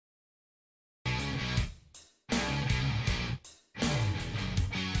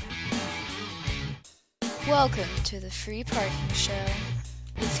Welcome to the Free Parking Show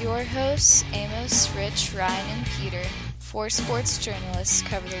with your hosts Amos, Rich, Ryan, and Peter. Four sports journalists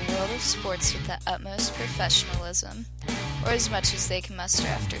cover the world of sports with the utmost professionalism, or as much as they can muster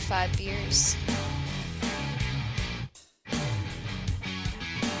after 5 beers.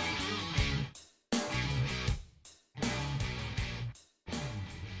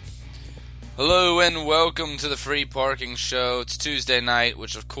 Hello and welcome to the Free Parking Show. It's Tuesday night,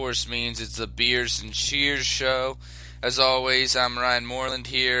 which of course means it's the Beers and Cheers show. As always, I'm Ryan Moreland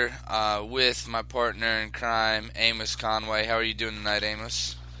here with my partner in crime, Amos Conway. How are you doing tonight,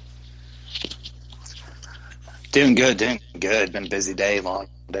 Amos? Doing good. Been a busy day, long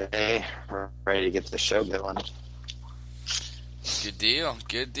day. We're ready to get the show going.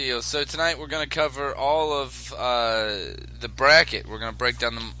 Good deal. So tonight we're going to cover all of the bracket. We're going to break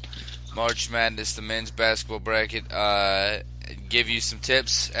down the March Madness, the men's basketball bracket, give you some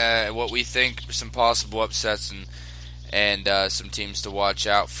tips, what we think, some possible upsets, and some teams to watch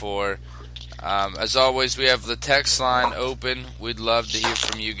out for. As always, we have the text line open. We'd love to hear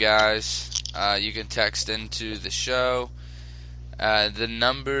from you guys. You can text into the show. The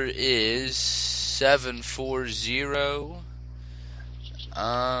number is 740.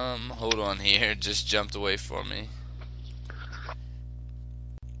 Hold on here. It just jumped away for me.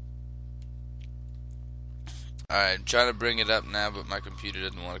 Alright, I'm trying to bring it up now, but my computer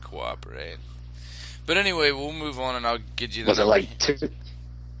doesn't want to cooperate. But anyway, we'll move on, and I'll get you the number. Was it like 2?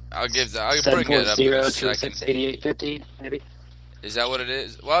 I'll bring it up in a second. 740-206-8850, maybe? Is that what it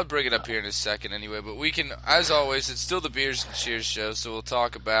is? Well, I'll bring it up here in a second anyway. But we can, as always, it's still the Beers and Cheers show, so we'll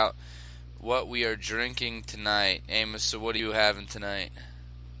talk about what we are drinking tonight. Amos, so what are you having tonight?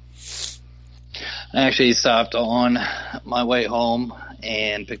 I actually stopped on my way home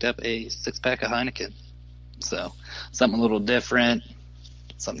and picked up a 6-pack of Heineken. So, something a little different,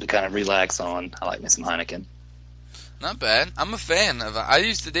 something to kind of relax on. I like me some Heineken. Not bad. I'm a fan of. I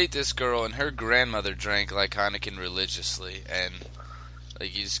used to date this girl, and her grandmother drank like Heineken religiously, and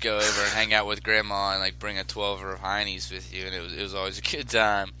like you just go over and hang out with grandma and like bring a 12er of Heinies with you, and it was always a good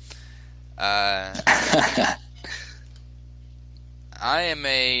time. I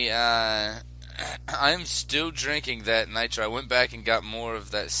am still drinking that Nitro. I went back and got more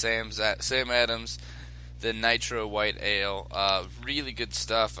of that Sam Adams. The Nitro White Ale, really good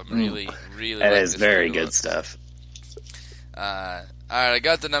stuff. I'm really that is very good stuff. Alright, I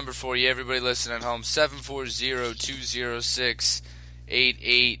got the number for you. Everybody listening at home,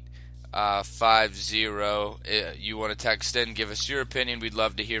 740-206-8850. You want to text in, give us your opinion. We'd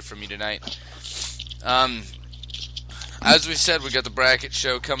love to hear from you tonight. As we said, we got the bracket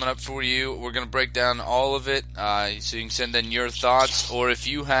show coming up for you. We're going to break down all of it, so you can send in your thoughts, or if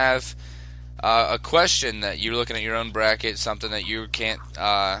you have a question that you're looking at your own bracket, something that you can't,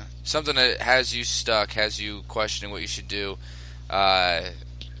 something that has you stuck, has you questioning what you should do,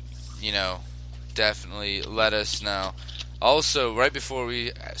 definitely let us know. Also, right before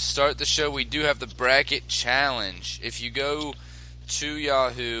we start the show, we do have the bracket challenge. If you go to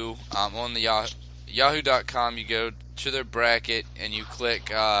Yahoo, on the yahoo.com, you go to their bracket and you click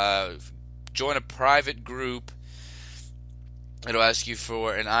join a private group. It'll ask you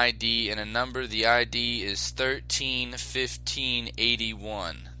for an ID and a number. The ID is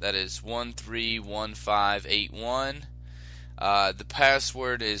 131581. That is 131581. The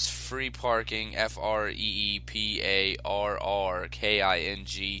password is free parking,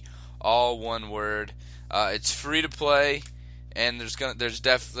 FREEPARRKING, all one word. It's free to play, and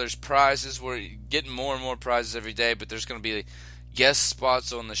there's prizes. We're getting more and more prizes every day, but there's going to be guest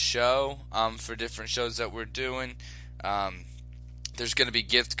spots on the show for different shows that we're doing. There's going to be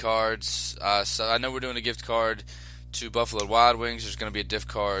gift cards. So I know we're doing a gift card to Buffalo Wild Wings. There's going to be a gift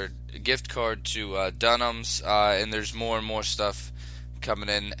card to Dunham's, and there's more and more stuff coming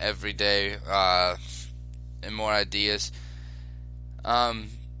in every day, and more ideas.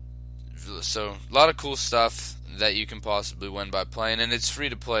 So a lot of cool stuff that you can possibly win by playing, and it's free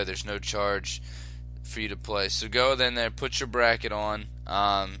to play. There's no charge for you to play. So go in there, put your bracket on,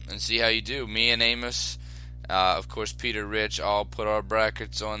 and see how you do. Me and Amos. Of course, Peter, Rich, all put our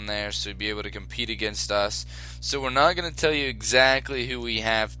brackets on there so you'll be able to compete against us. So we're not going to tell you exactly who we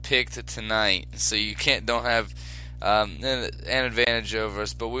have picked tonight, so you don't have an advantage over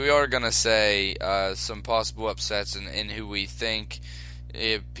us. But we are going to say some possible upsets and who we think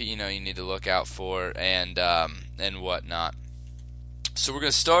you need to look out for and whatnot. So we're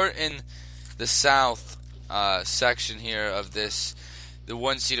going to start in the South section here of this. The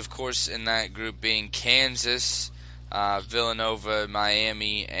one seed, of course, in that group being Kansas, Villanova,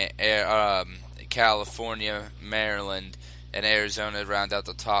 Miami, California, Maryland, and Arizona round out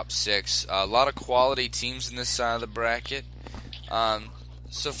the top 6. A lot of quality teams in this side of the bracket.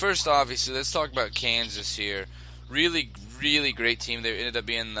 So first, obviously, let's talk about Kansas here. Really, really great team. They ended up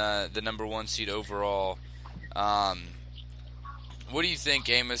being the number 1 seed overall. What do you think,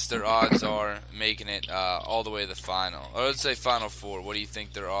 Amos, their odds are making it all the way to the final? Or let's say Final Four. What do you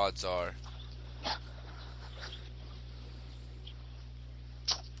think their odds are?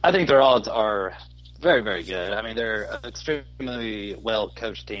 I think their odds are very, very good. I mean, they're an extremely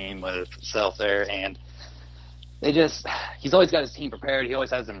well-coached team with Self there, and he's always got his team prepared. He always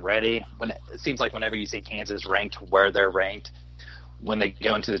has them ready. It seems like whenever you see Kansas ranked where they're ranked, when they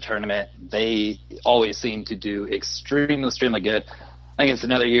go into the tournament, they always seem to do extremely, extremely good. I think it's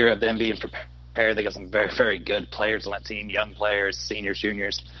another year of them being prepared. They got some very, very good players on that team, young players, seniors,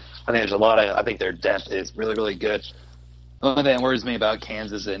 juniors. I think their depth is really, really good. The only thing that worries me about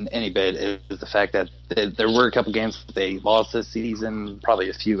Kansas in any bit is the fact that there were a couple games that they lost this season, probably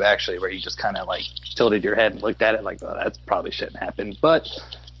a few actually, where you just kind of like tilted your head and looked at it like, oh, that probably shouldn't happen. But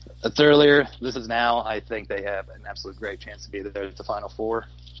that's earlier. This is now. I think they have an absolute great chance to be there at the Final Four.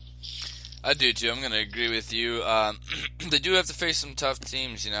 I do too. I'm going to agree with you. They do have to face some tough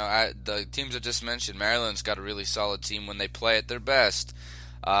teams. The teams I just mentioned, Maryland's got a really solid team when they play at their best.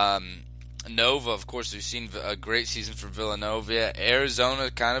 Nova, of course, we've seen a great season for Villanova.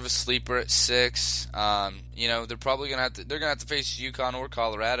 Arizona, kind of a sleeper at 6. They're probably gonna have to face UConn or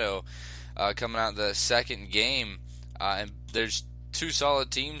Colorado coming out the second game, and there's 2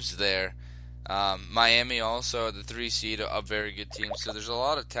 solid teams there. Miami also, the 3 seed, a very good team. So there's a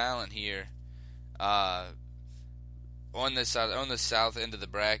lot of talent here on this side, on the south end of the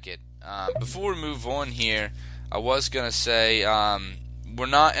bracket. Before we move on here, I was gonna say.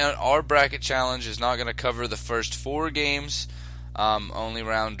 Our bracket challenge is not going to cover the first 4 games, only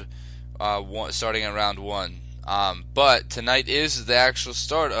round 1, starting at round 1. But tonight is the actual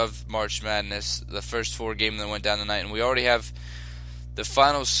start of March Madness, the first 4 games that went down tonight, and we already have the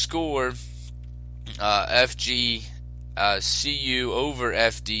final score: FG CU over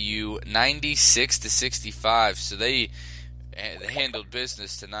FDU, 96-65. So they handled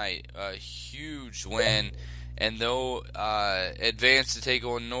business tonight. A huge win. And they'll advance to take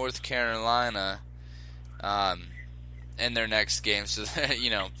on North Carolina in their next game. So,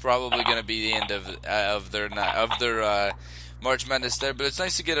 probably going to be the end of their March Madness there. But it's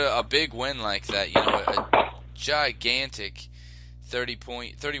nice to get a big win like that. A gigantic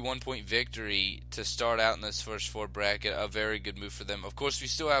 31-point victory to start out in this first 4 bracket. A very good move for them. Of course, we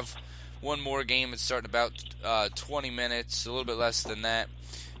still have one more game. It's starting about 20 minutes, a little bit less than that.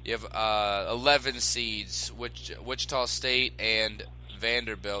 You have 11 seeds, Wichita State and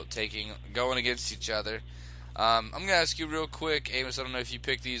Vanderbilt going against each other. I'm going to ask you real quick, Amos, I don't know if you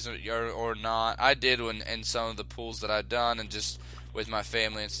picked these or not. I did in some of the pools that I've done and just with my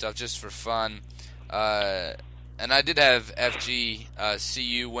family and stuff, just for fun. And I did have FG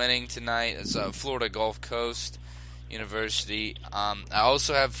CU winning tonight. It's Florida Gulf Coast University. I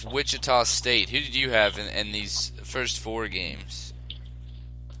also have Wichita State. Who did you have in these first 4 games?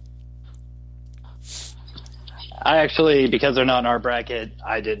 I actually, because they're not in our bracket,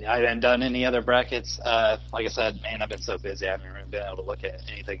 I haven't done any other brackets. Like I said, man, I've been so busy, I haven't really been able to look at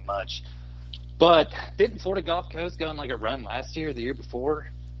anything much. But didn't Florida Gulf Coast go on like a run last year or the year before?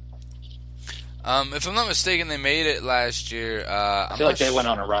 If I'm not mistaken, they made it last year. I feel like they went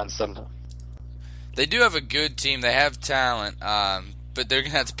on a run sometime. They do have a good team. They have talent, but they're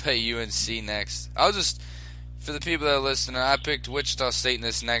going to have to play UNC next. For the people that are listening, I picked Wichita State in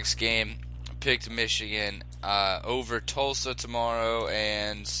this next game. I picked Michigan over Tulsa tomorrow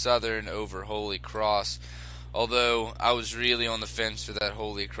and Southern over Holy Cross. Although I was really on the fence for that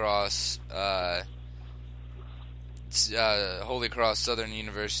Holy Cross Southern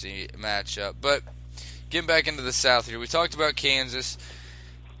University matchup. But getting back into the South here, we talked about Kansas.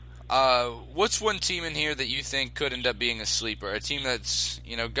 What's one team in here that you think could end up being a sleeper? A team that's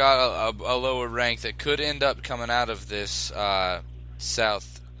got a lower rank that could end up coming out of this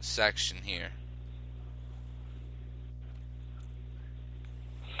South section here?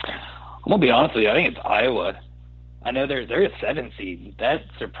 I'm gonna be honest with you. I think it's Iowa. I know they're a 7 seed. That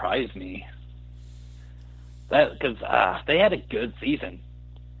surprised me. Because they had a good season,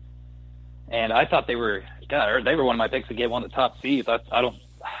 and I thought they were one of my picks to get one of the top seeds. I don't,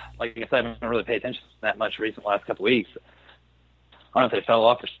 like I said, I don't really pay attention that much recent last couple weeks. I don't know if they fell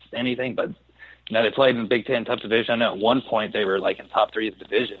off or anything, but they played in the Big Ten tough division. I know at one point they were like in top 3 of the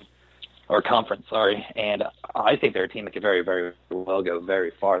division or conference, and I think they're a team that could very, very well go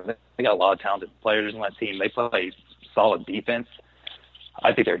very far. They got a lot of talented players on that team. They play solid defense.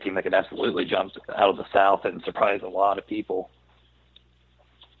 I think they're a team that could absolutely jump out of the South and surprise a lot of people.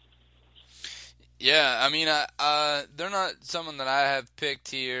 Yeah, I mean, they're not someone that I have picked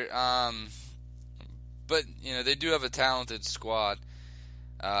here, but they do have a talented squad.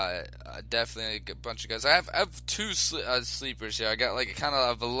 Definitely a bunch of guys. I have two sleepers here. I got like kind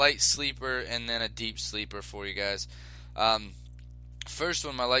of a light sleeper and then a deep sleeper for you guys. First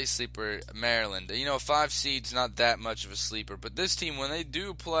one, my light sleeper, Maryland. 5 seed's not that much of a sleeper, but this team, when they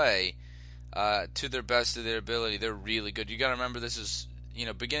do play to their best of their ability, they're really good. You got to remember, this is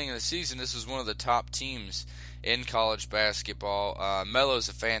beginning of the season. This is one of the top teams in college basketball. Melo's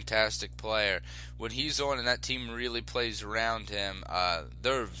a fantastic player. When he's on and that team really plays around him,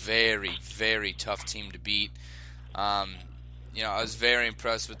 they're a very, very tough team to beat. I was very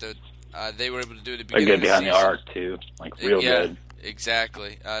impressed with they were able to do it at the beginning of the season. They're good behind the arc, too. Real good.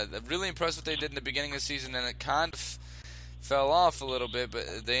 Exactly. Really impressed what they did in the beginning of the season, and it kind of fell off a little bit,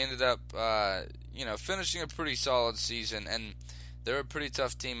 but they ended up, finishing a pretty solid season, and they're a pretty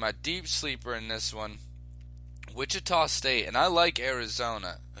tough team. My deep sleeper in this one, Wichita State, and I like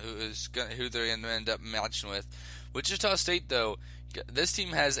Arizona, who they're going to end up matching with. Wichita State, though, this team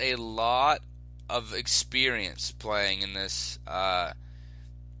has a lot of experience playing in this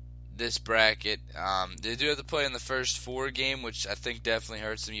bracket. They do have to play in the first 4 game, which I think definitely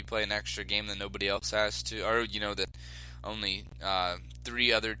hurts them. You play an extra game that nobody else has to, or that only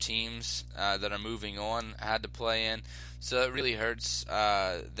 3 other teams that are moving on had to play in. So it really hurts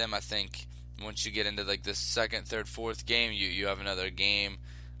them, I think. Once you get into like the second, third, fourth game, you have another game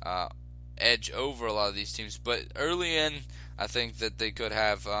edge over a lot of these teams. But early in, I think that they could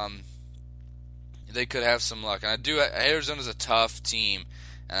have some luck. And Arizona's a tough team,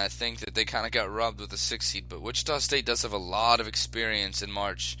 and I think that they kind of got robbed with the 6th seed. But Wichita State does have a lot of experience in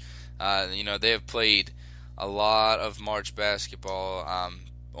March. They have played a lot of March basketball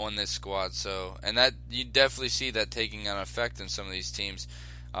on this squad. So, and that you definitely see that taking an effect in some of these teams.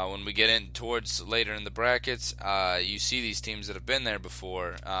 When we get in towards later in the brackets, you see these teams that have been there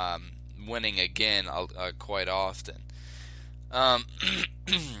before winning again quite often.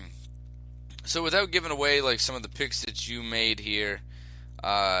 So without giving away like some of the picks that you made here,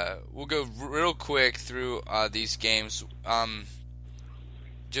 we'll go real quick through these games.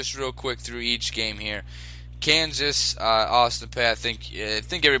 Just real quick through each game here. Kansas, Austin Peay. I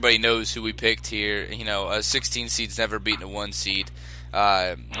think everybody knows who we picked here. A 16 seed's never beaten a 1 seed.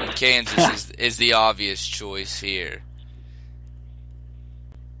 Kansas is the obvious choice here.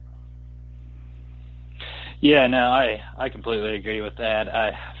 Yeah, no, I completely agree with that.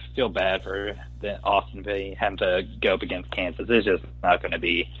 I feel bad for the Austin Peay having to go up against Kansas. It's just not going to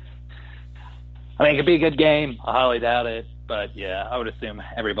be. I mean, it could be a good game. I highly doubt it. But, yeah, I would assume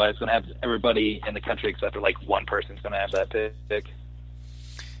everybody in the country except for, one person's going to have that pick.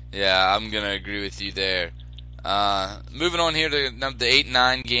 Yeah, I'm going to agree with you there. Moving on here to the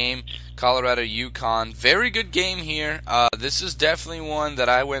 8-9 game, Colorado-UConn. Very good game here. This is definitely one that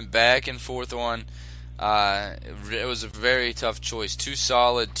I went back and forth on. It was a very tough choice. 2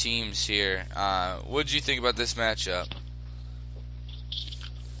 solid teams here. What did you think about this matchup?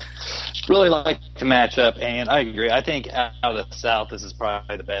 Really like the matchup, and I agree. I think out of the South, this is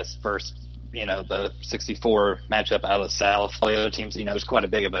probably the best first, the 64 matchup out of the South. All the other teams, there's quite a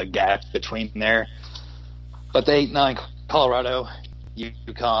big of a gap between there. But the 8-9 Colorado,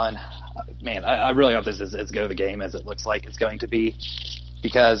 UConn, man, I really hope this is as good of a game as it looks like it's going to be,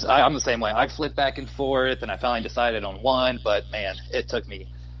 because I'm the same way. I flipped back and forth, and I finally decided on one, but, man, it took me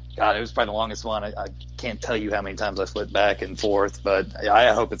 – God, it was probably the longest one. I can't tell you how many times I flipped back and forth, but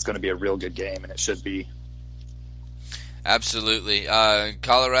I hope it's going to be a real good game, and it should be. Absolutely.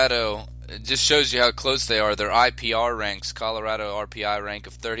 Colorado, it just shows you how close they are. Their IPR ranks, Colorado RPI rank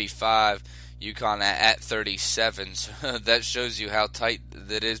of 35, UConn at 37. So that shows you how tight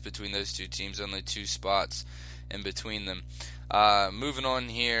that is between those two teams, only 2 spots in between them. Moving on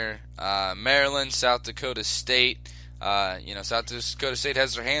here, Maryland, South Dakota State. South Dakota State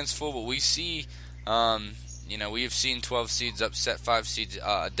has their hands full, but we see, we have seen 12 seeds upset 5 seeds.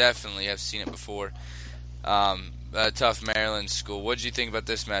 Definitely have seen it before. A tough Maryland school. What did you think about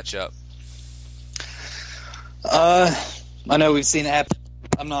this matchup? I know we've seen it.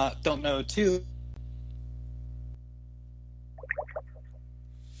 Don't know too.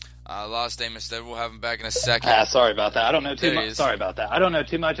 Lost Amos there. We'll have him back in a second. Sorry about that. I don't know too much. Sorry about that. I don't know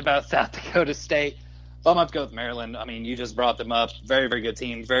too much about South Dakota State. Well, I'm going to go with Maryland. I mean, you just brought them up. Very, very good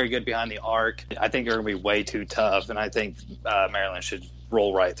team. Very good behind the arc. I think they're going to be way too tough, and I think Maryland should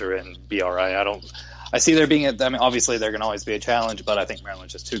roll right through it and be all right. I see there being obviously they're going to always be a challenge, but I think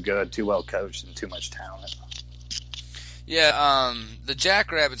Maryland's just too good, too well coached, and too much talent. Yeah, the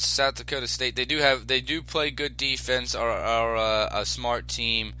Jackrabbits, South Dakota State, they do play good defense. Are a smart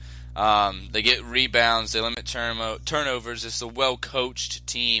team. They get rebounds. They limit turnovers. It's a well-coached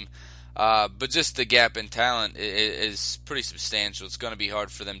team. But just the gap in talent is pretty substantial. It's going to be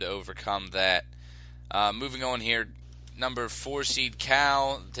hard for them to overcome that. Moving on here, number 4 seed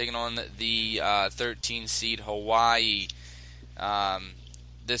Cal taking on the 13 seed Hawaii.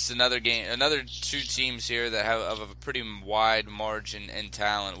 This is another game, another two teams here that have a pretty wide margin in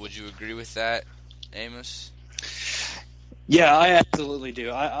talent. Would you agree with that, Amos? Yeah, I absolutely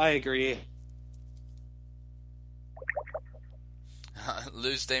do. I agree.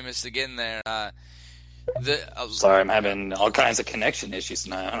 Lose Amos again there. Sorry, I'm having all kinds of connection issues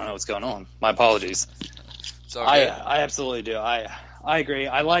tonight. I don't know what's going on. My apologies. It's all good. I absolutely do. I agree.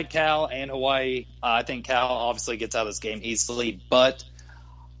 I like Cal and Hawaii. I think Cal obviously gets out of this game easily, but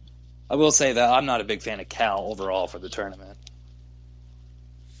I will say that I'm not a big fan of Cal overall for the tournament.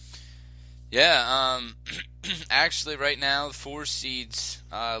 Yeah, actually right now, the 4 seeds,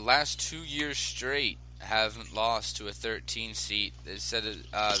 last 2 years straight, haven't lost to a 13 seed. They said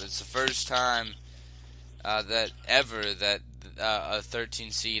it's the first time that a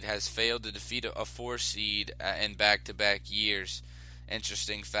 13 seed has failed to defeat a 4 seed in back-to-back years.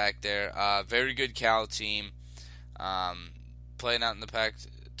 Interesting fact there. Very good Cal team, playing out in the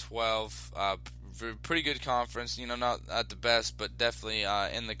Pac-12. Pretty good conference. Not at the best, but definitely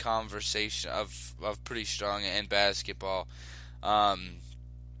in the conversation of pretty strong in basketball.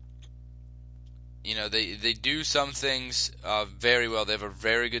 They do some things very well. They have a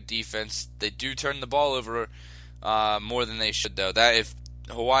very good defense. They do turn the ball over more than they should, though. That if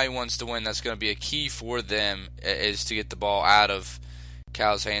Hawaii wants to win, that's going to be a key for them, is to get the ball out of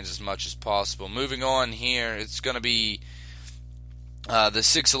Cal's hands as much as possible. Moving on here, it's going to be the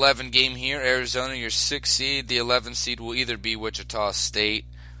 6-11 game here. Arizona, your 6th seed. The 11th seed will either be Wichita State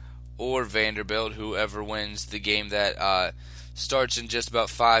or Vanderbilt, whoever wins the game that starts in just about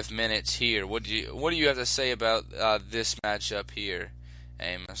 5 minutes here. What do you have to say about this matchup here,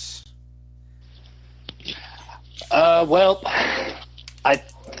 Amos? Well, I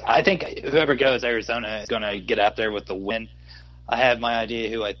think whoever goes, Arizona is going to get out there with the win. I have my idea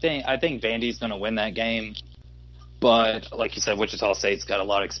who I think. I think Vandy's going to win that game. But like you said, Wichita State's got a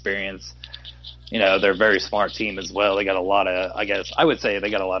lot of experience. They're a very smart team as well. They got a lot of, I would say they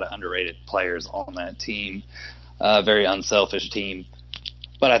got a lot of underrated players on that team. Very unselfish team.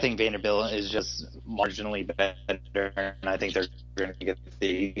 But I think Vanderbilt is just marginally better, and I think they're going to get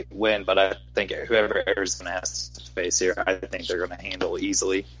the win. But I think whoever Arizona has to face here, I think they're going to handle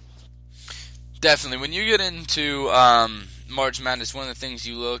easily. Definitely. When you get into March Madness, one of the things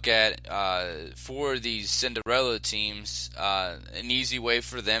you look at for these Cinderella teams, an easy way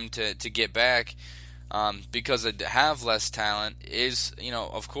for them to get back, because they have less talent, is,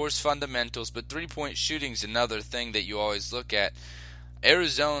 of course, fundamentals, but three-point shooting is another thing that you always look at.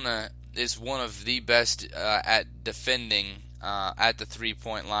 Arizona is one of the best at defending at the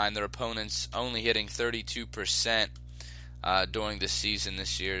three-point line. Their opponents only hitting 32% during the season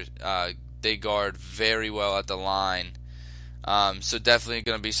this year. They guard very well at the line. So definitely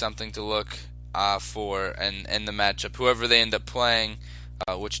going to be something to look for in the matchup, whoever they end up playing,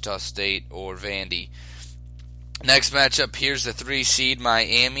 Wichita State or Vandy. Next matchup, here's the 3 seed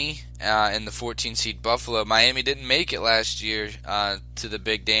Miami and the 14 seed Buffalo. Miami didn't make it last year to the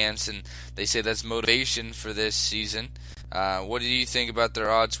big dance, and they say that's motivation for this season. What do you think about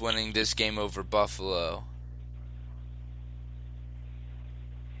their odds winning this game over Buffalo?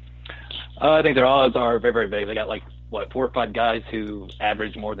 I think their odds are very, very big. They got 4 or 5 guys who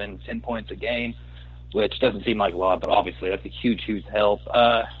average more than 10 points a game, which doesn't seem like a lot, but obviously that's a huge, huge help.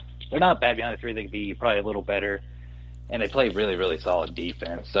 They're not bad behind the three. They could be probably a little better, and they play really, really solid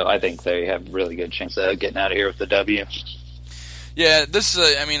defense. So I think they have really good chance of getting out of here with the W. Yeah, this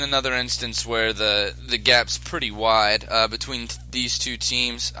is, another instance where the gap's pretty wide between these two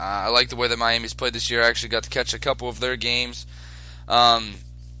teams. I like the way that Miami's played this year. I actually got to catch a couple of their games. And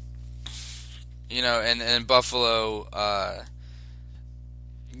Buffalo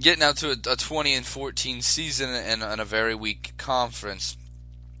getting out to a 20-14 season in a very weak conference.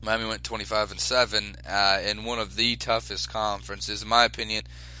 Miami went 25-7 in one of the toughest conferences, in my opinion,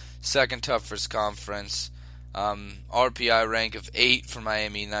 second toughest conference. RPI rank of 8 for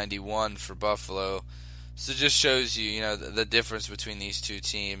Miami, 91 for Buffalo. So it just shows you, the difference between these two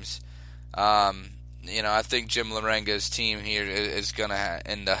teams. I think Jim Larenga's team here is going to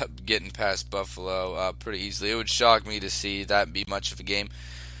end up getting past Buffalo pretty easily. It would shock me to see that be much of a game.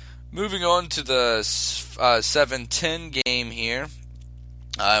 Moving on to the 7-10 game here.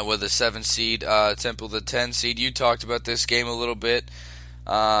 with a 7 seed, Temple the 10 seed. You talked about this game a little bit.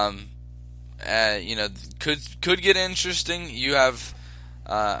 Could get interesting. You have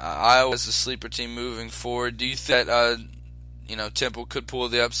Iowa as a sleeper team moving forward. Do you think that Temple could pull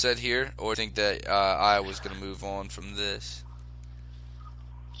the upset here, or think that Iowa's going to move on from this?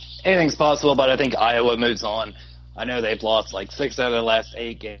 Anything's possible, but I think Iowa moves on. I know they've lost like 6 out of the last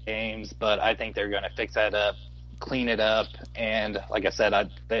 8 games, but I think they're going to fix that up, clean it up, and like I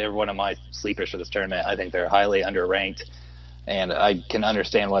said, they're one of my sleepers for this tournament. I think they're highly underranked, and I can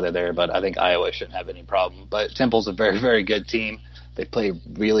understand why they're there, but I think Iowa shouldn't have any problem. But Temple's a very, very good team. They play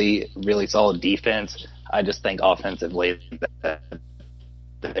really, really solid defense. I just think offensively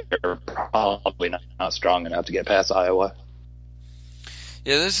they're probably not strong enough to get past Iowa.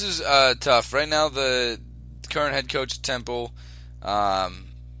 Yeah, this is tough. Right now, the current head coach at Temple,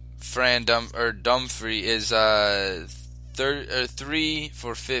 Fran Dumfrey, is 3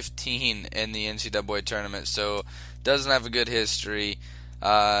 for 15 in the NCAA tournament, so doesn't have a good history.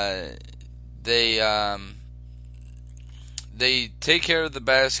 They take care of the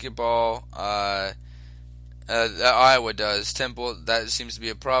basketball. Iowa does. Temple, that seems to be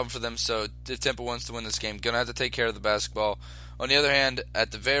a problem for them. So if Temple wants to win this game, gonna have to take care of the basketball. On the other hand, at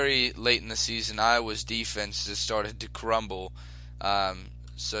the very late in the season, Iowa's defense has started to crumble.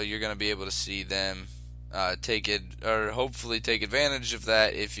 So you're going to be able to see them hopefully take advantage of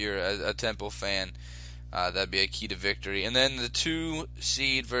that. If you're a Temple fan, that'd be a key to victory. And then the 2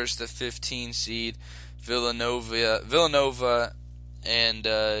 seed versus the 15 seed, Villanova and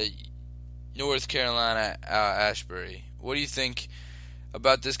North Carolina Ashbury. What do you think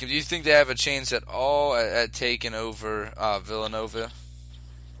about this game? Do you think they have a chance at all at taking over Villanova?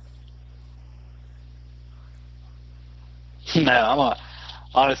 No,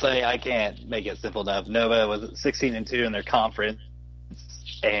 honestly, I can't make it simple enough. Nova was 16-2 in their conference,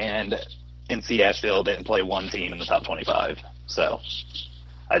 and NC Asheville didn't play one team in the top 25. So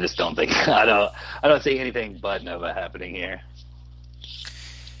I just don't think I don't see anything but Nova happening here.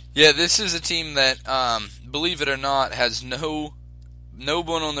 Yeah, this is a team that, believe it or not, has no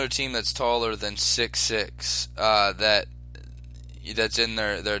one on their team that's taller than 6'6", that's in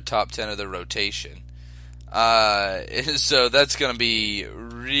their top 10 of their rotation. So that's going to be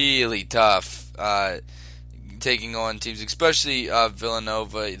really tough, taking on teams, especially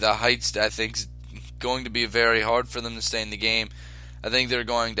Villanova. The heights, I think, is going to be very hard for them to stay in the game. I think they're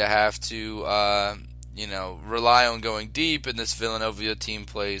going to have to, rely on going deep, and this Villanova team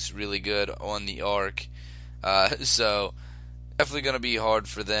plays really good on the arc. So definitely going to be hard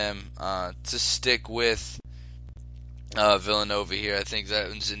for them to stick with Villanova here. I think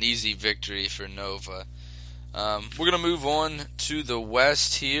that was an easy victory for Nova. We're going to move on to the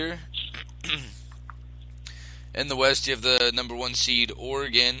West here. In the West, you have the number 1 seed,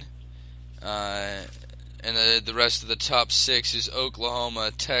 Oregon, and the rest of the top 6 is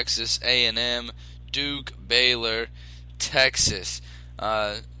Oklahoma, Texas A&M, Duke, Baylor, Texas.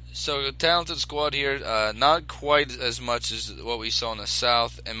 So a talented squad here, not quite as much as what we saw in the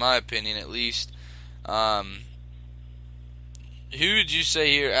South, in my opinion at least. Who would you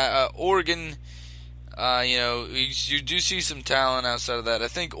say here? Oregon, you do see some talent outside of that. I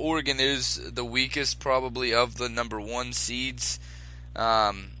think Oregon is the weakest probably of the number 1 seeds,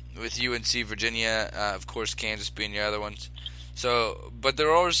 with UNC, Virginia, of course Kansas being the other ones. So, but there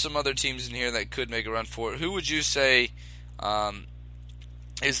are some other teams in here that could make a run for it. Who would you say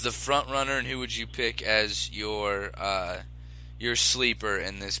is the front runner, and who would you pick as your sleeper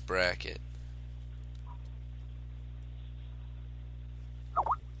in this bracket?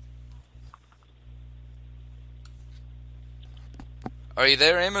 Are you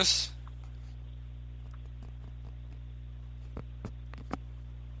there, Amos?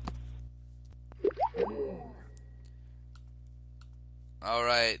 All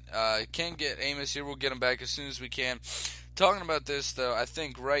right, can't get Amos here. We'll get him back as soon as we can. Talking about this, though, I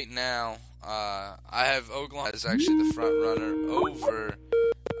think right now I have Oklahoma as actually the front runner over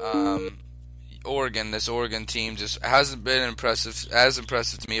Oregon. This Oregon team just hasn't been as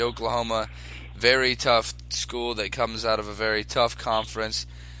impressive to me. Oklahoma, very tough school that comes out of a very tough conference.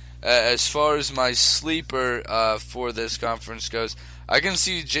 As far as my sleeper for this conference goes, I can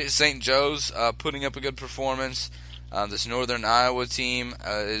see St. Joe's putting up a good performance. This Northern Iowa team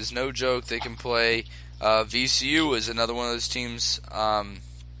is no joke. They can play. VCU is another one of those teams,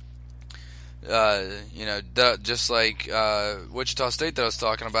 just like Wichita State that I was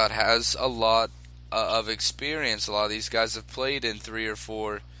talking about, has a lot of experience. A lot of these guys have played in 3 or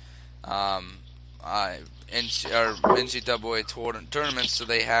 4 NCAA tournaments, so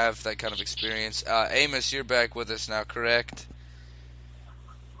they have that kind of experience. Amos, you're back with us now, correct?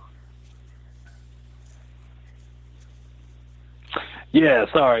 Yeah,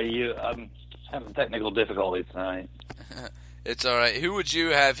 sorry, I'm having technical difficulties tonight. It's all right. Who would you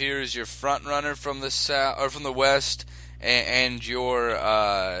have here as your front runner from the south or from the West, and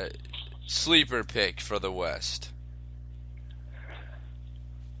your sleeper pick for the West?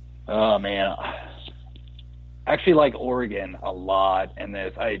 Oh man, I actually like Oregon a lot in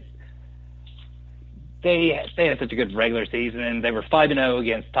this. They had such a good regular season. They were 5-0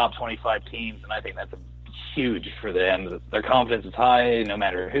 against top 25 teams, and I think that's huge for them. Their confidence is high. No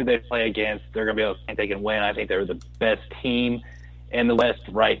matter who they play against, they're going to be able to think they can win. I think they're the best team in the West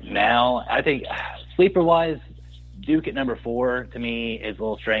right now. I think sleeper-wise, Duke at number 4 to me is a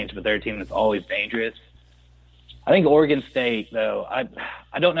little strange, but they're a team that's always dangerous. I think Oregon State, though, I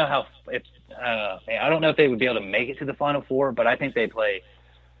don't know I don't know if they would be able to make it to the Final Four, but I think they play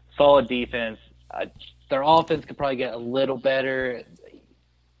solid defense. Their offense could probably get a little better.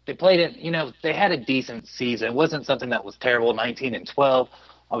 They played it, they had a decent season. It wasn't something that was terrible, 19-12.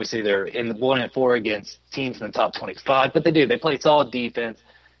 Obviously, they're in 1-4 against teams in the top 25, but they play solid defense.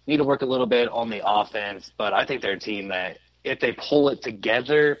 Need to work a little bit on the offense, but I think they're a team that if they pull it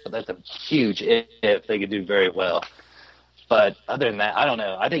together, that's a huge if they could do very well. But other than that, I don't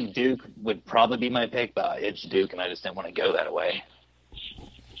know. I think Duke would probably be my pick, but it's Duke, and I just didn't want to go that way.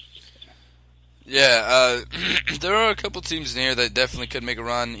 Yeah, there are a couple teams in here that definitely could make a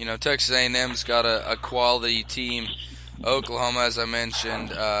run. Texas A&M's got a quality team. Oklahoma, as I mentioned,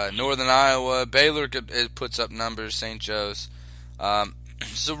 Northern Iowa, Baylor puts up numbers, St. Joe's.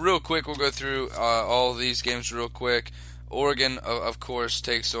 So real quick, we'll go through all of these games real quick. Oregon, of course,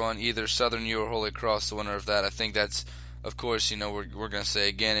 takes on either Southern U or Holy Cross, the winner of that. I think that's, of course, we're going to say,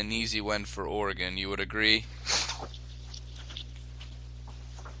 again, an easy win for Oregon. You would agree?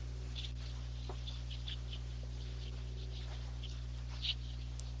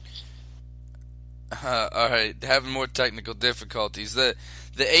 All right, having more technical difficulties. The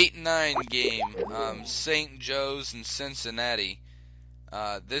 8-9 game, St. Joe's and Cincinnati.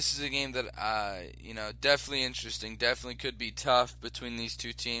 This is a game that definitely interesting. Definitely could be tough between these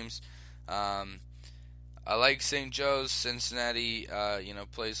two teams. I like St. Joe's. Cincinnati,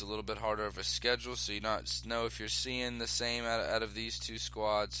 plays a little bit harder of a schedule, so you not know if you're seeing the same out of these two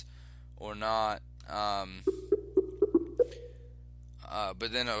squads or not.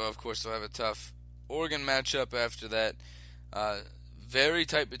 But then, of course, they'll have a tough Oregon matchup after that. Very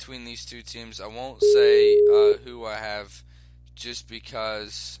tight between these two teams. I won't say who I have just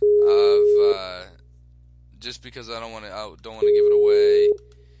because I don't want to give it away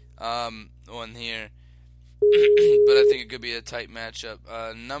on here. But I think it could be a tight matchup.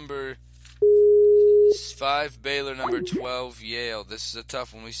 Number 5 Baylor, number 12 Yale. This is a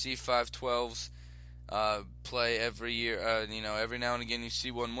tough one. We see 5-12s play every year. Every now and again you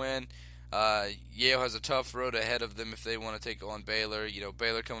see one win. Yale has a tough road ahead of them if they want to take on Baylor.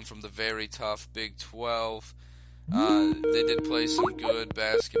 Baylor coming from the very tough Big 12. They did play some good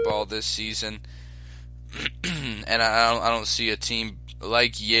basketball this season. And I don't see a team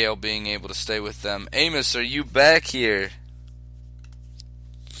like Yale being able to stay with them. Amos, are you back here?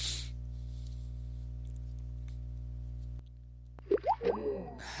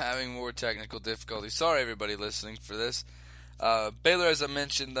 Having more technical difficulties. Sorry, everybody listening for this. Baylor, as I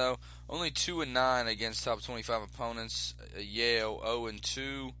mentioned, though, only 2-9 against top 25 opponents. Yale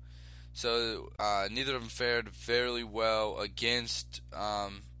 0-2. So neither of them fared fairly well against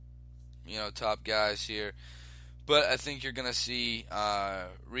top guys here. But I think you're going to see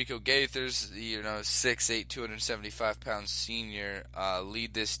Rico Gaithers, 6'8", 275-pound senior,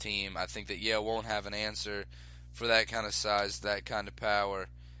 lead this team. I think that Yale won't have an answer for that kind of size, that kind of power.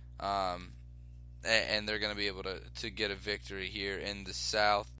 And they're going to be able to get a victory here in the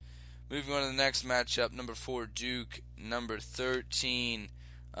South. Moving on to the next matchup, number 4 Duke, number 13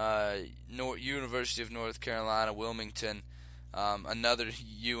 University of North Carolina, Wilmington. Another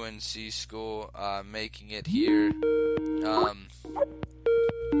UNC school making it here.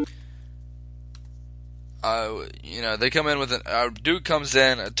 They come in with Duke comes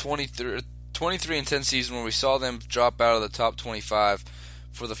in a 23-10 season where we saw them drop out of the top 25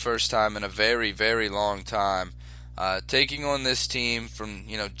 for the first time in a very, very long time. Taking on this team from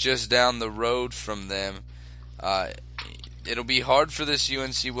just down the road from them. It'll be hard for this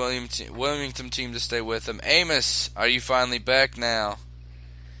UNC Wilmington team to stay with them. Amos, are you finally back now?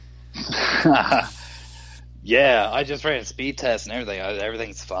 Yeah, I just ran a speed test and everything.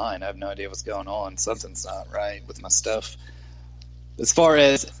 Everything's fine. I have no idea what's going on. Something's not right with my stuff. As far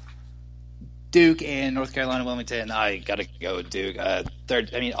as Duke and North Carolina Wilmington, I got to go with Duke.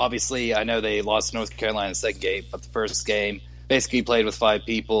 Obviously, I know they lost to North Carolina in the second game, but the first game basically played with 5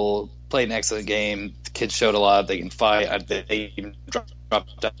 people, played an excellent game, kids showed a lot. They can fight. They even dropped out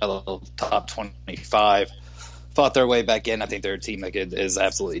of the top 25. Fought their way back in. I think they're a team that is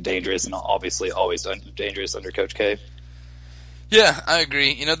absolutely dangerous and obviously always dangerous under Coach K. Yeah, I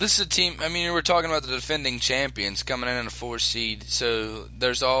agree. This is a team, we're talking about the defending champions coming in a 4 seed, so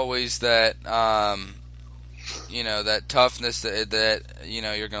there's always that, that toughness that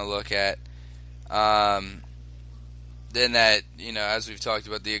you're going to look at. Then that, as we've talked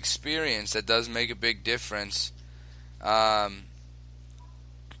about, the experience, that does make a big difference.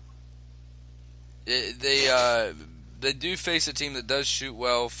 They do face a team that does shoot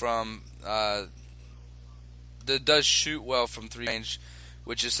well from 3 range,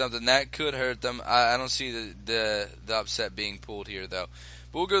 which is something that could hurt them. I don't see the upset being pulled here, though.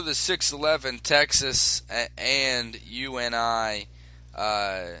 But we'll go to the 6-11, Texas and UNI.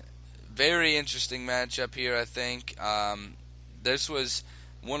 Very interesting matchup here, I think. This was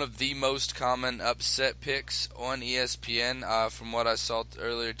one of the most common upset picks on ESPN. From what I saw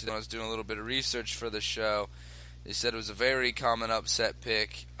earlier today, I was doing a little bit of research for the show. They said it was a very common upset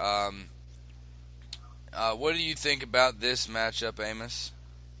pick. What do you think about this matchup, Amos?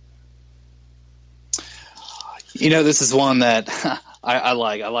 This is one that I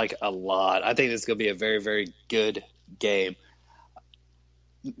like a lot. I think this is going to be a very, very good game.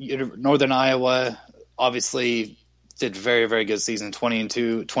 Northern Iowa obviously did very, very good season,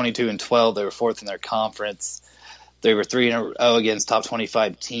 22-12. They were 4th in their conference. They were 3-0 against top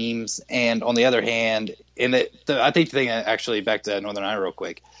 25 teams. And on the other hand, I think the thing, actually, back to Northern Iowa real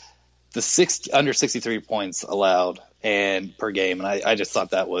quick, under 63 points allowed and per game, and I just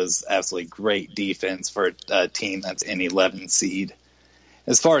thought that was absolutely great defense for a team that's in 11 seed.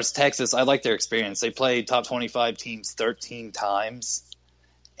 As far as Texas, I like their experience. They played top 25 teams 13 times,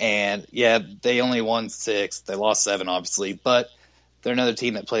 and yeah, they only won 6. They lost 7, obviously, but they're another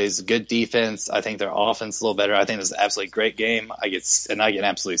team that plays good defense. I think their offense is a little better. I think it's an absolutely great game. I can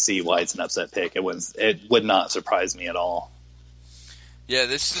absolutely see why it's an upset pick. It would not surprise me at all. Yeah,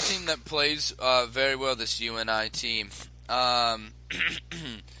 this is a team that plays very well, this UNI team. They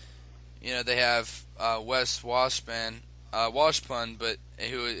have Wes Washpun, but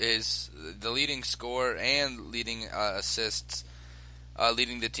who is the leading scorer and leading assists,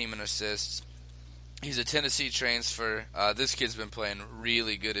 leading the team in assists. He's a Tennessee transfer. This kid's been playing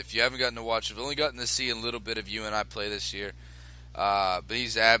really good. If you haven't gotten to watch, I've only gotten to see a little bit of UNI play this year, but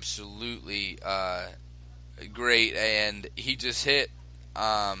he's absolutely great, and he just hit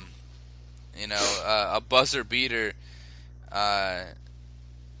a buzzer beater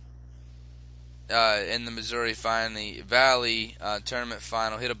in the Missouri Valley tournament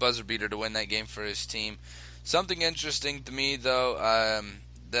final. Hit a buzzer beater to win that game for his team. Something interesting to me, though,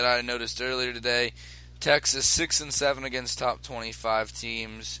 that I noticed earlier today: Texas 6-7 against top 25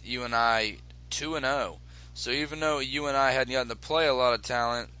 teams. UNI 2-0. So even though UNI hadn't gotten to play a lot of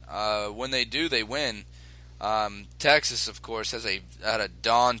talent, when they do, they win. Texas, of course, had a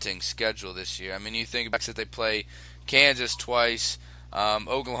daunting schedule this year. You think about that they play Kansas twice,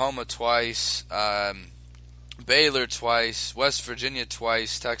 Oklahoma twice, Baylor twice, West Virginia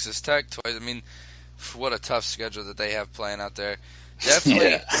twice, Texas Tech twice. What a tough schedule that they have playing out there.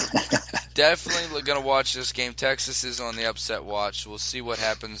 Definitely going to watch this game. Texas is on the upset watch. We'll see what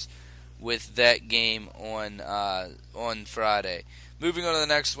happens with that game on Friday. Moving on to the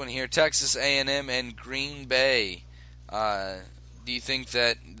next one here, Texas A&M and Green Bay. Do you think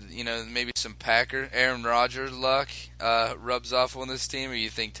that maybe some Aaron Rodgers luck rubs off on this team, or you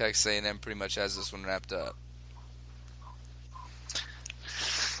think Texas A&M pretty much has this one wrapped up?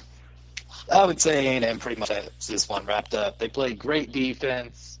 I would say A&M pretty much has this one wrapped up. They play great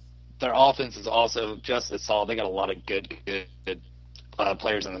defense. Their offense is also just as solid. They got a lot of good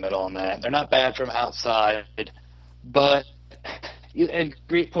players in the middle on that. They're not bad from outside, but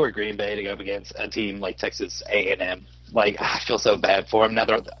poor Green Bay to go up against a team like Texas A&M. I feel so bad for them.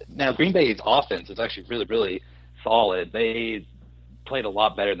 Now Green Bay's offense is actually really, really solid. They played a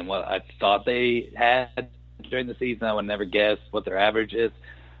lot better than what I thought they had during the season. I would never guess what their average is,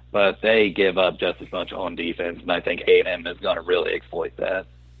 but they give up just as much on defense, and I think A&M is going to really exploit that.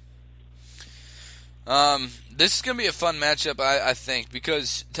 This is going to be a fun matchup, I think,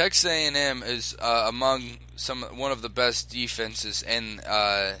 because Texas A&M is among one of the best defenses in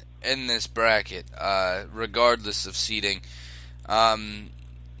this bracket, regardless of seeding.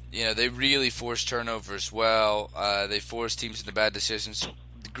 They really force turnovers well. They force teams into bad decisions.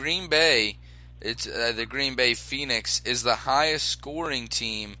 The Green Bay Phoenix is the highest scoring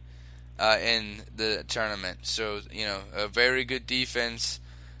team in the tournament. So, a very good defense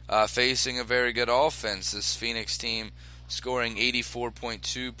facing a very good offense. This Phoenix team scoring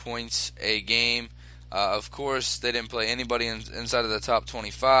 84.2 points a game. Of course, they didn't play anybody inside of the top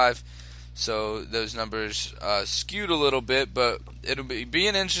 25, so those numbers skewed a little bit, but it'll be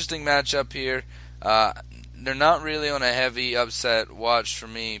an interesting matchup here. They're not really on a heavy upset watch for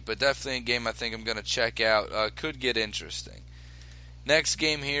me, but definitely a game I think I'm going to check out. Could get interesting. Next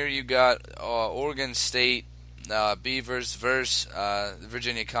game here, you got Oregon State Beavers versus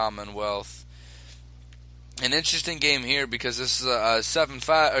Virginia Commonwealth. An interesting game here because this is a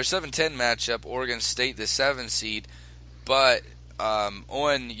 7-5 or 7-10 matchup. Oregon State, the 7 seed, but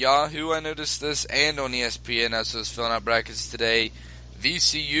on Yahoo I noticed this, and on ESPN as I was filling out brackets today,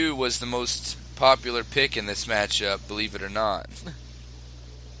 VCU was the most popular pick in this matchup, believe it or not.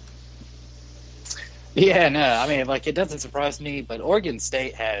 Yeah, no, I mean, like, it doesn't surprise me, but Oregon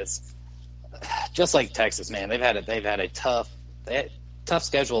State has, just like Texas, man, they've had a tough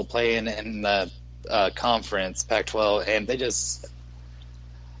schedule playing in the conference, Pac-12, and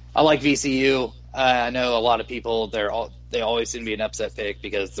I like VCU. I know a lot of people, they always seem to be an upset pick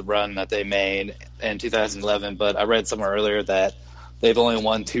because the run that they made in 2011, but I read somewhere earlier that they've only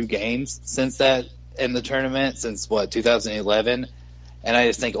won 2 games since that in the tournament, since 2011. And I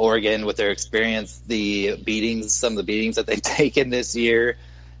just think Oregon, with their experience, some of the beatings that they've taken this year,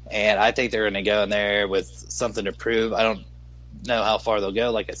 and I think they're going to go in there with something to prove. I don't know how far they'll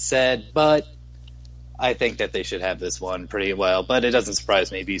go, like I said, but I think that they should have this one pretty well. But it doesn't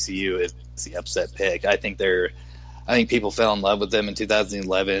surprise me. VCU is the upset pick. I think people fell in love with them in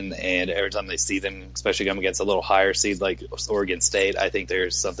 2011, and every time they see them, especially going against a little higher seed like Oregon State, I think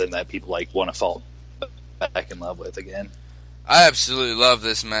there's something that people want to fall back in love with again. I absolutely love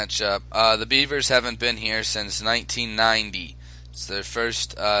this matchup. The Beavers haven't been here since 1990. It's their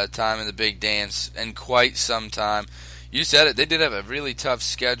first time in the Big Dance in quite some time. You said it. They did have a really tough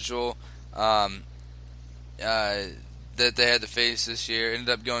schedule that they had to face this year. Ended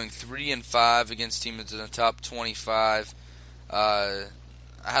up going 3-5 against teams in the top 25.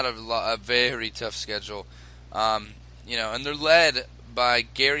 Had a very tough schedule. And they're led by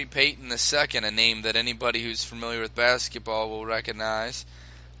Gary Payton II, a name that anybody who's familiar with basketball will recognize.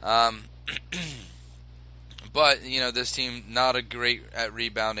 But, this team, not a great at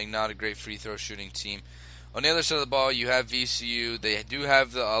rebounding, not a great free throw shooting team. On the other side of the ball, you have VCU. They do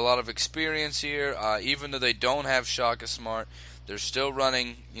have a lot of experience here. Even though they don't have Shaka Smart, they're still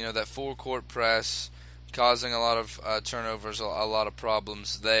running, that full court press, causing a lot of turnovers, a lot of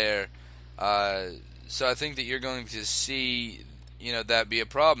problems there. So I think that you're going to see, that be a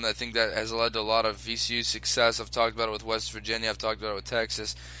problem. I think that has led to a lot of VCU success. I've talked about it with West Virginia. I've talked about it with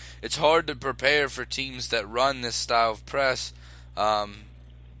Texas. It's hard to prepare for teams that run this style of press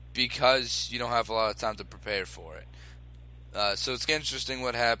because you don't have a lot of time to prepare for it. So it's interesting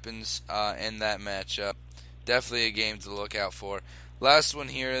what happens in that matchup. Definitely a game to look out for. Last one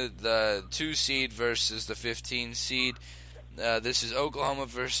here, the 2 seed versus the 15 seed. This is Oklahoma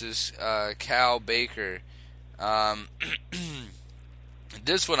versus Cal Baker.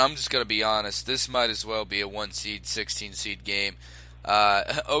 This one, I'm just going to be honest, this might as well be a 1 seed, 16 seed game.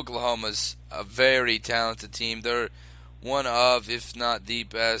 Oklahoma's a very talented team. They're one of, if not the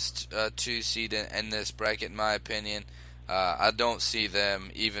best 2 seed in this bracket, in my opinion. I don't see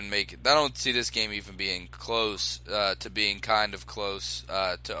them even I don't see this game even being close to being kind of close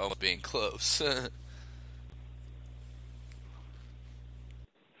to almost being close.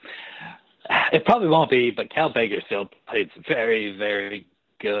 It probably won't be, but Cal Bakersfield plays very, very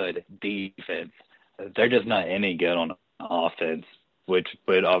good defense. They're just not any good on offense, which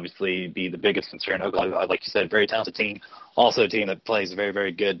would obviously be the biggest concern. Oklahoma, like you said, very talented team. Also a team that plays very,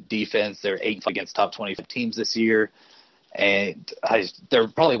 very good defense. They're 8 against top 25 teams this year. And they're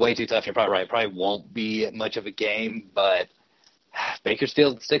probably way too tough. You're probably right. Probably won't be much of a game, but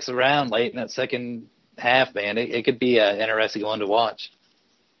Bakersfield sticks around late in that second half, man. It could be an interesting one to watch.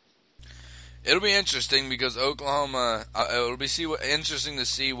 It'll be interesting because Oklahoma. It'll be interesting to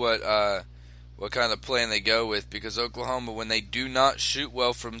see what kind of plan they go with, because Oklahoma, when they do not shoot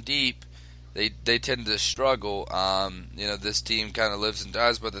well from deep, they tend to struggle. This team kind of lives and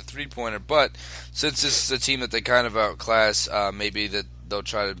dies by the 3-pointer. But since this is a team that they kind of outclass, maybe that they'll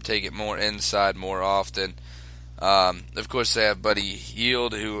try to take it more inside more often. Of course, they have Buddy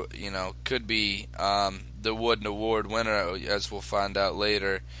Hield, who could be the Wooden Award winner, as we'll find out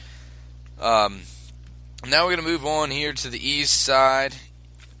later. Now we're going to move on here to the east side.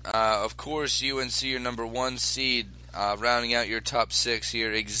 Of course, UNC, your number 1 seed, rounding out your top 6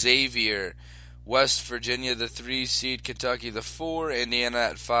 here. Xavier, West Virginia, the 3 seed, Kentucky, the 4, Indiana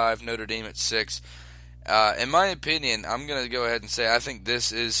at 5, Notre Dame at 6. In my opinion, I'm going to go ahead and say I think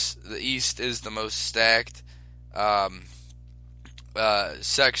the East is the most stacked.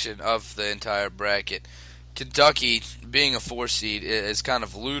 section of the entire bracket. Kentucky, being a 4 seed, is kind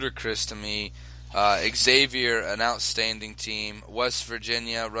of ludicrous to me. Xavier, an outstanding team. West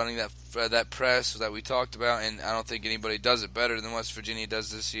Virginia, running that press that we talked about, and I don't think anybody does it better than West Virginia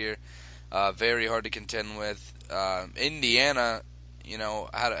does this year. Very hard to contend with. Indiana,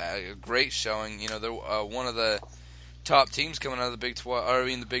 had a great showing. They're one of the top teams coming out of the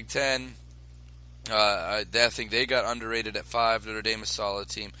the Big Ten. I think they got underrated at 5. Notre Dame is a solid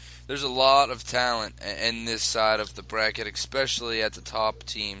team. There's a lot of talent in this side of the bracket, especially at the top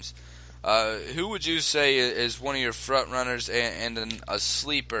teams. Who would you say is one of your front runners and a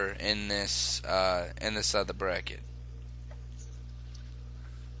sleeper in this side of the bracket?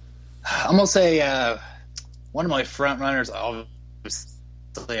 I'm gonna say one of my front runners. Obviously,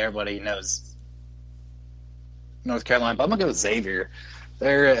 everybody knows North Carolina, but I'm gonna go with Xavier.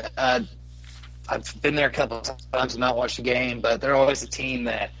 They're I've been there a couple of times and not watched the game, but they're always a team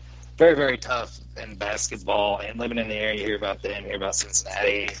that very, very tough in basketball. And living in the area, you hear about them, hear about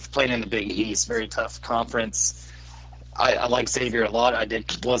Cincinnati, playing in the Big East, very tough conference. I like Xavier a lot.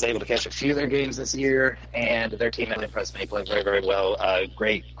 Was able to catch a few of their games this year, and their team has impressed me. Played very, very well.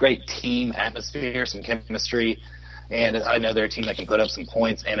 Great team atmosphere, some chemistry, and I know they're a team that can put up some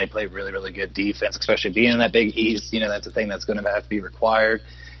points, and they play really, really good defense, especially being in that Big East. That's a thing that's going to have to be required,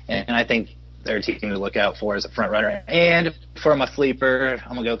 and I think they're a team to look out for as a front runner. And for my sleeper,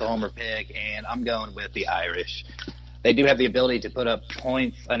 I'm going to go with the homer pick, and I'm going with the Irish. They do have the ability to put up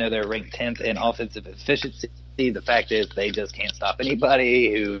points. I know they're ranked 10th in offensive efficiency. The fact is they just can't stop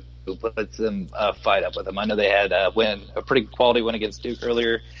anybody who puts them fight up with them. I know they had a pretty quality win against Duke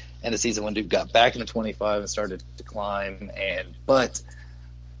earlier in the season when Duke got back in the 25 and started to climb. But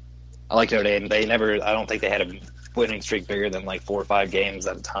I like Notre Dame. I don't think they had a winning streak bigger than like 4 or 5 games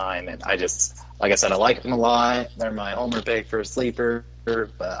at a time. And I just, like I said, I like them a lot. They're my homer pick for a sleeper,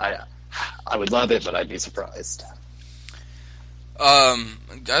 but I would love it, but I'd be surprised.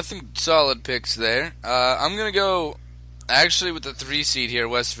 I think solid picks there. I'm going to go actually with the 3 seed here,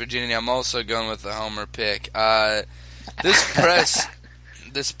 West Virginia. I'm also going with the homer pick. This press,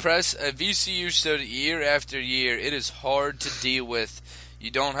 VCU showed year after year, it is hard to deal with. You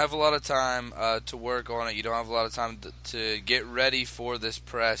don't have a lot of time to work on it. You don't have a lot of time to get ready for this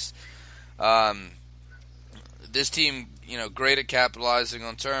press. This team, great at capitalizing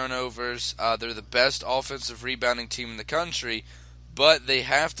on turnovers. They're the best offensive rebounding team in the country, but they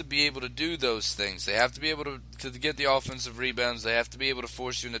have to be able to do those things. They have to be able to get the offensive rebounds. They have to be able to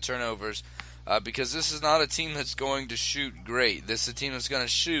force you into turnovers because this is not a team that's going to shoot great. This is a team that's going to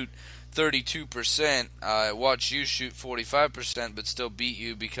shoot 32%, watch you shoot 45%, but still beat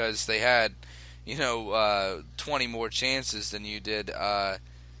you because they had, 20 more chances than you did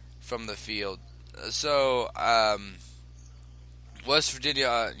from the field. So, West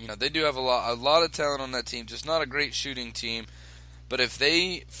Virginia, they do have a lot of talent on that team, just not a great shooting team. But if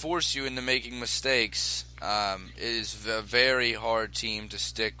they force you into making mistakes, it is a very hard team to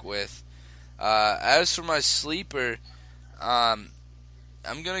stick with. As for my sleeper, I'm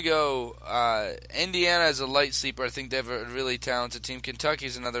going to go Indiana as a light sleeper. I think they have a really talented team.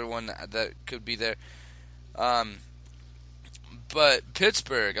 Kentucky's another one that could be there. But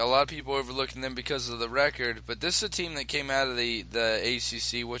Pittsburgh, a lot of people overlooking them because of the record. But this is a team that came out of the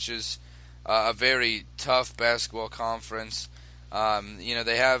ACC, which is a very tough basketball conference.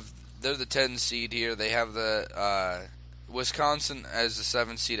 They're the 10 seed here. They have the Wisconsin as the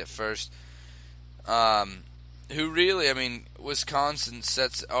 7 seed at first. Wisconsin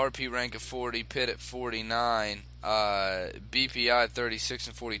sets RP rank at 40, Pitt at 49, BPI 36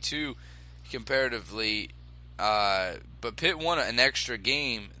 and 42 comparatively. But Pitt won an extra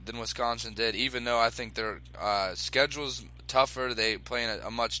game than Wisconsin did, even though I think their schedule's tougher. They play in a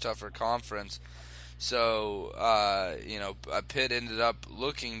much tougher conference. So, Pitt ended up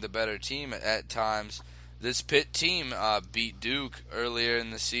looking the better team at times. This Pitt team beat Duke earlier in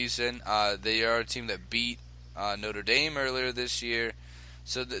the season. They are a team that beat Notre Dame earlier this year.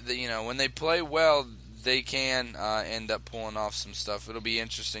 So, when they play well, they can end up pulling off some stuff. It'll be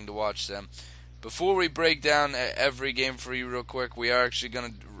interesting to watch them. Before we break down every game for you real quick, we are actually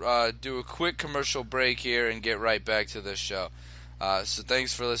going to do a quick commercial break here and get right back to this show. So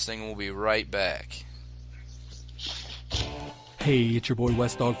thanks for listening. We'll be right back. Hey, it's your boy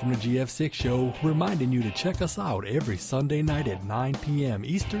West Dog from the GF6 Show, reminding you to check us out every Sunday night at 9 p.m.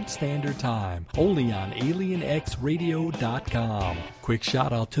 Eastern Standard Time, only on AlienXRadio.com. Quick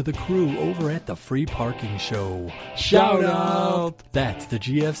shout out to the crew over at the Free Parking Show. Shout out! That's the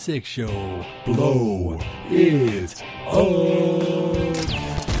GF6 Show. Blow it up!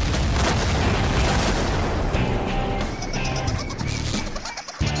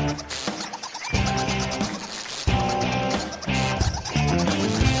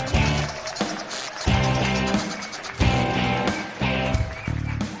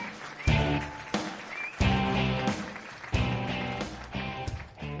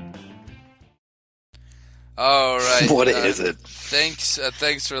 right. What is it?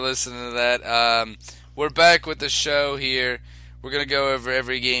 Thanks for listening to that. We're back with the show here. We're going to go over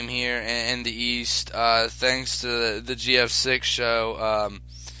every game here in the East. Thanks to the GF6 show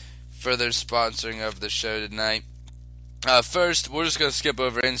for their sponsoring of the show tonight. First, we're just going to skip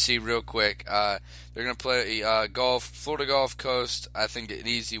over NC real quick. They're going to play Florida Gulf Coast. I think an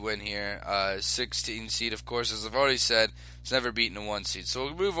easy win here. 16 seed, of course, as I've already said. It's never beaten a 1 seed. So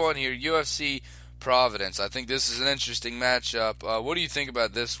we'll move on here. UFC Providence. I think this is an interesting matchup. What do you think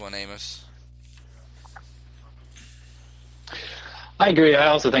about this one, Amos? I agree. I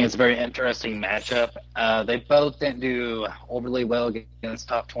also think it's a very interesting matchup. They both didn't do overly well against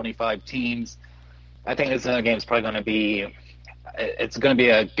top 25 teams. I think this game is probably going to be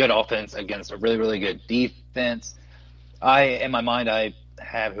a good offense against a really, really good defense. In my mind, I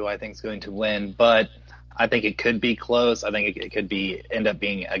have who I think is going to win, but I think it could be close. I think it could end up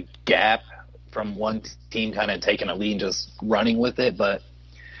being a gap from one team kind of taking a lead and just running with it. But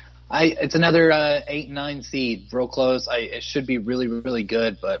it's another 8-9 seed, real close. It should be really, really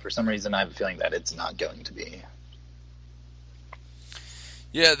good, but for some reason I have a feeling that it's not going to be.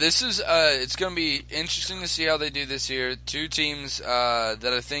 Yeah, this is it's going to be interesting to see how they do this year. Two teams that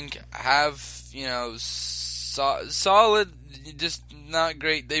I think have, solid, just not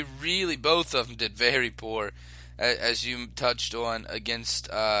great. They really, both of them did very poor, as you touched on, against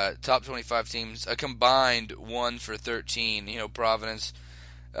top 25 teams. A combined 1-for-13. Providence,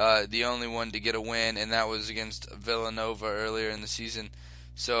 the only one to get a win, and that was against Villanova earlier in the season.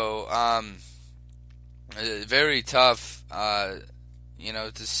 So, very tough.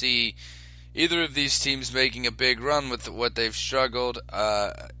 To see either of these teams making a big run with what they've struggled,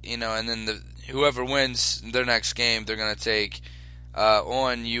 and then whoever wins their next game, they're going to take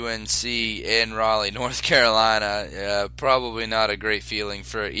on UNC in Raleigh, North Carolina. Probably not a great feeling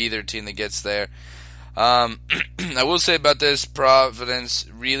for either team that gets there. I will say about this, Providence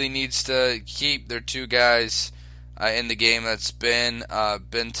really needs to keep their two guys in the game. That's Ben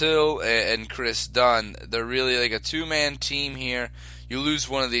Till and Chris Dunn. They're really like a two-man team here. You lose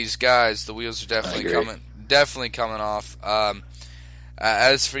one of these guys, the wheels are definitely coming off.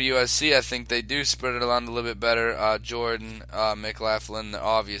 As for USC, I think they do spread it around a little bit better. Jordan McLaughlin,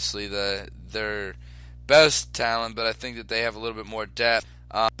 obviously their best talent, but I think that they have a little bit more depth.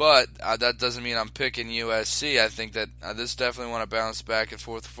 But that doesn't mean I'm picking USC. I think that this definitely want to bounce back and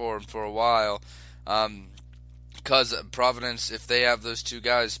forth for a while. Because Providence, if they have those two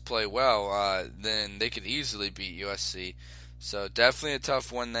guys play well, then they could easily beat USC. So definitely a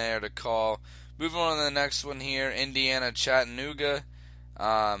tough one there to call. Moving on to the next one here, Indiana-Chattanooga.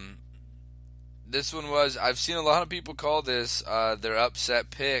 This one I've seen a lot of people call this their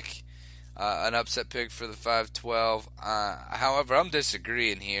upset pick, an upset pick for the 5-12. However, I'm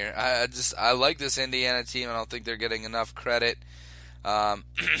disagreeing here. I like this Indiana team. I don't think they're getting enough credit.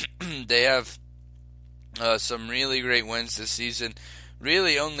 They have some really great wins this season.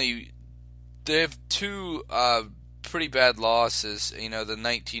 They have two pretty bad losses. The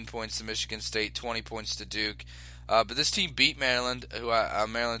 19 points to Michigan State, 20 points to Duke. But this team beat Maryland, a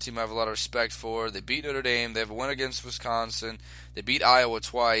Maryland team I have a lot of respect for. They beat Notre Dame. They have a win against Wisconsin. They beat Iowa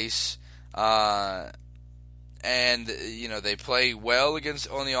twice. And they play well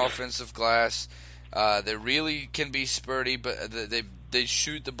on the offensive glass. They really can be spurty, but they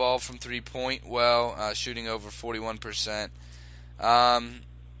shoot the ball from 3-point well, shooting over 41%.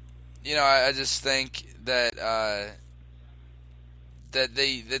 I just think that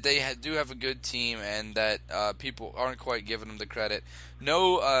they do have a good team, and that people aren't quite giving them the credit.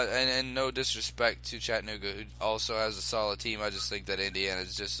 And no disrespect to Chattanooga, who also has a solid team. I just think that Indiana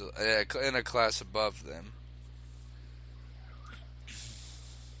is just in a class above them.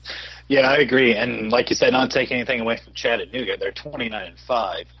 Yeah, I agree. And like you said, not taking anything away from Chattanooga, they're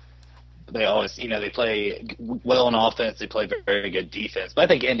 29-5. They always, they play well on offense. They play very, very good defense. But I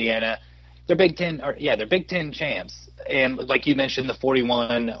think Indiana, they're Big Ten champs. And like you mentioned, over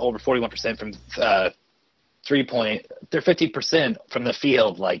 41% from 3-point. They're 50% from the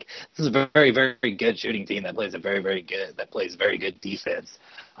field. Like, this is a very, very good shooting team that plays very good defense.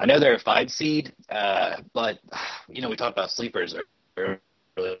 I know they're a 5 seed, but we talked about sleepers earlier,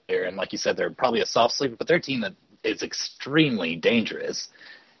 and like you said, they're probably a soft sleeper, but they're a team that is extremely dangerous.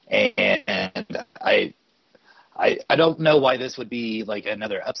 And I don't know why this would be like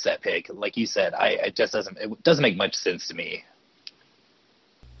another upset pick. Like you said, it doesn't make much sense to me.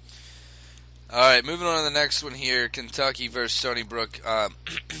 All right, moving on to the next one here, Kentucky versus Stony Brook.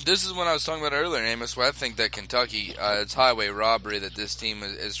 This is what I was talking about earlier, Amos, where I think that Kentucky, it's highway robbery that this team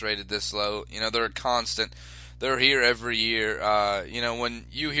is rated this low. They're a constant. they're here every year. When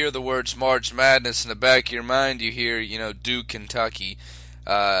you hear the words March Madness in the back of your mind, you hear, Duke, Kentucky.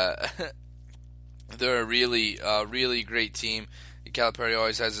 They're a really great team. Calipari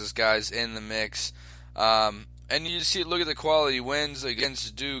always has his guys in the mix. And you see, look at the quality wins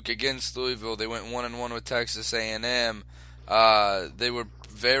against Duke, against Louisville. They went 1-1 with Texas A&M. They were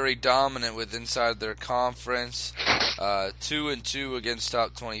very dominant with inside their conference. 2-2 against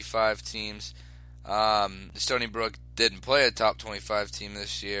top 25 teams. Stony Brook didn't play a top 25 team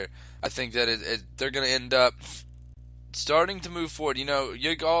this year. I think that they're going to end up starting to move forward.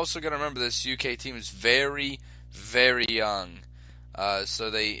 You also got to remember this UK team is very, very young.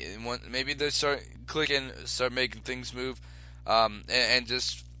 So maybe they start clicking, start making things move. And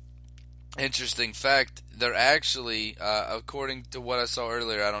just interesting fact, they're actually, according to what I saw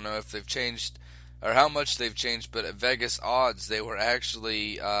earlier, I don't know if they've changed or how much they've changed, but at Vegas odds, they were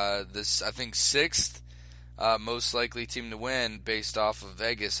actually sixth most likely team to win based off of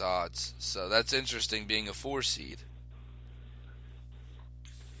Vegas odds. So that's interesting, being a 4 seed.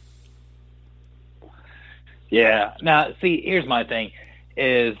 Yeah. Now, see, here's my thing: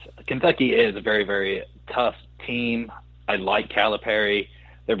 is Kentucky is a very, very tough team. I like Calipari.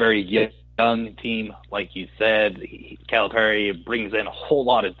 They're a very young team, like you said. Calipari brings in a whole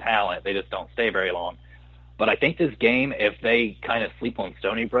lot of talent. They just don't stay very long. But I think this game, if they kind of sleep on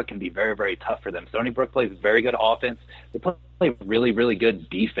Stony Brook, can be very, very tough for them. Stony Brook plays very good offense. They play really, really good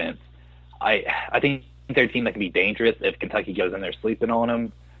defense. I think they're a team that can be dangerous if Kentucky goes in there sleeping on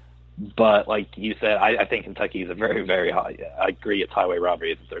them. But like you said, I think Kentucky is a very, very high. I agree. It's highway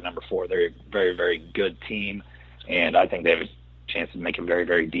robbery. They're number 4. They're a very, very good team, and I think they have a chance to make a very,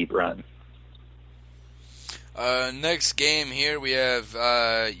 very deep run. Next game here, we have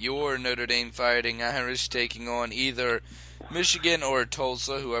your Notre Dame Fighting Irish taking on either Michigan or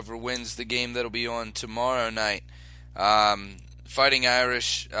Tulsa. Whoever wins the game, that'll be on tomorrow night. Fighting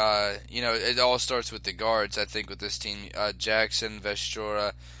Irish, it all starts with the guards, I think, with this team. Jackson,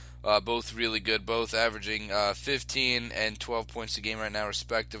 Vestura, both really good, both averaging 15 and 12 points a game right now,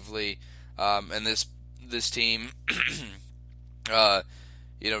 respectively. And this team,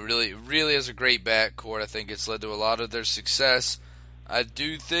 really has a great backcourt. I think it's led to a lot of their success. I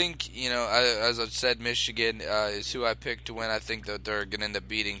do think, as I said, Michigan is who I picked to win. I think that they're going to end up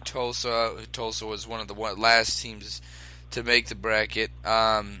beating Tulsa. Tulsa was one of the last teams to make the bracket.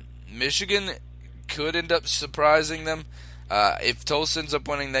 Michigan could end up surprising them. If Tulsa ends up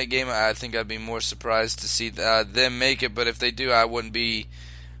winning that game, I think I'd be more surprised to see them make it. But if they do, I wouldn't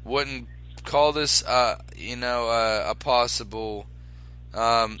call this, a possible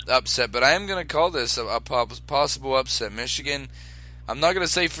upset. But I am going to call this a possible upset. Michigan, I'm not going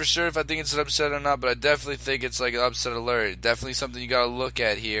to say for sure if I think it's an upset or not, but I definitely think it's like an upset alert. Definitely something you got to look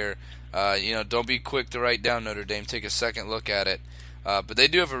at here. Don't be quick to write down Notre Dame. Take a second look at it. But they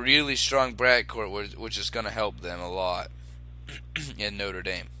do have a really strong backcourt, which is going to help them a lot in Notre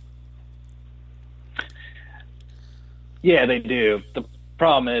Dame. Yeah, they do. The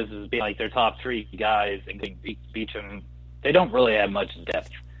problem is being like their top 3 guys and beat them. They don't really have much depth,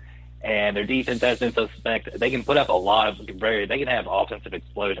 and their defense has been suspect. They can put up a lot of they can have offensive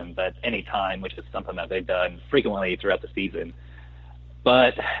explosions at any time, which is something that they've done frequently throughout the season.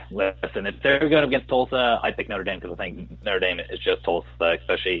 But listen, if they're going against Tulsa, I pick Notre Dame because I think Notre Dame is just Tulsa,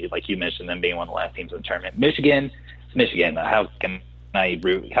 especially like you mentioned them being one of the last teams in the tournament. Michigan. How can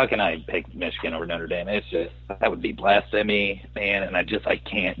I pick Michigan over Notre Dame? It's just, that would be blasphemy, man, and I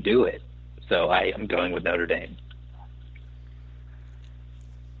can't do it. So I am going with Notre Dame.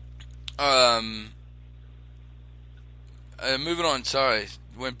 Moving on. Sorry,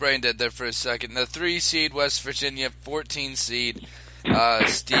 went brain dead there for a second. The 3 seed West Virginia, 14 seed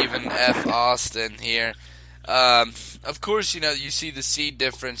Stephen F. Austin here. Of course, you see the seed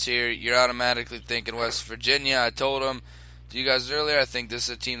difference here. You're automatically thinking West Virginia. I told to you guys earlier, I think this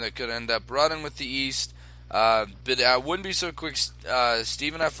is a team that could end up running with the East. But I wouldn't be so quick.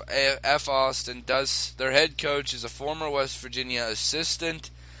 Stephen F. Austin their head coach is a former West Virginia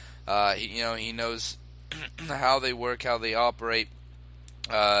assistant. He knows how they work, how they operate.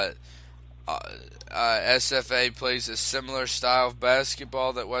 SFA plays a similar style of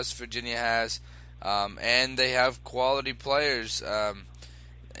basketball that West Virginia has. And they have quality players.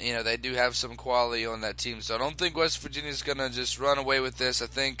 They do have some quality on that team. So I don't think West Virginia is going to just run away with this. I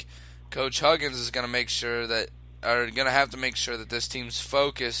think Coach Huggins is going to have to make sure that this team's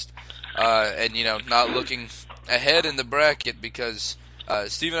focused and not looking ahead in the bracket, because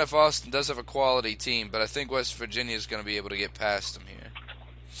Stephen F. Austin does have a quality team, but I think West Virginia is going to be able to get past them here.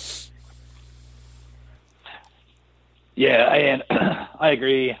 Yeah, and I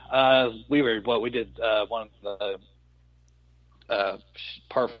agree. We did one of the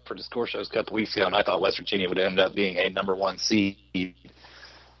par for the score shows a couple weeks ago, and I thought West Virginia would end up being a number 1 seed,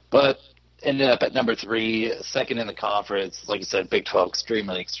 but ended up at number 3, second in the conference. Like you said, Big 12,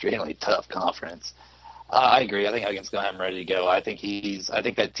 extremely tough conference. I agree. I think Huggins going to have him ready to go. I think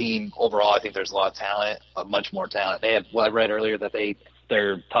that team overall, I think there's a lot of talent, much more talent. They have, I read earlier that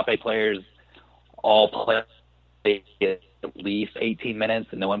their top 8 players all play at least 18 minutes,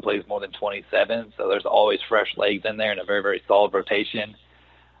 and no one plays more than 27. So there's always fresh legs in there and a very, very solid rotation.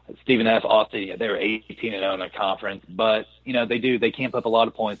 Stephen F. Austin, they were 18-0 in their conference, but they camp up a lot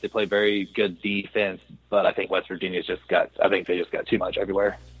of points. They play very good defense, but I think West Virginia's they just got too much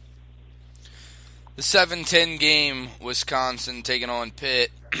everywhere. The 7-10 game, Wisconsin taking on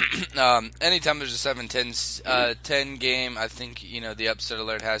Pitt. Anytime there's a 7-10 game, I think the upset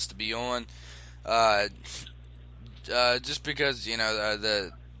alert has to be on. Just because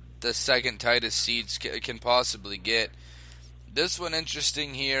the second tightest seeds can possibly get. This one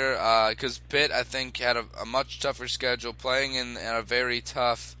interesting here because Pitt, I think, had a much tougher schedule, playing in a very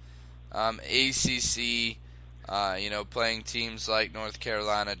tough ACC. Playing teams like North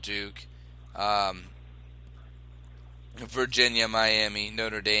Carolina, Duke, Virginia, Miami,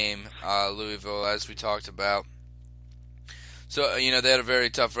 Notre Dame, Louisville, as we talked about. So, they had a very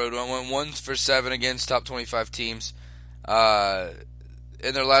tough road. Went 1-for-7 against top 25 teams.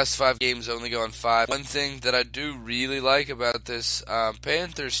 In their last 5 games, only gone 5. One thing that I do really like about this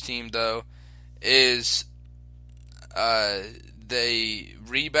Panthers team, though, is they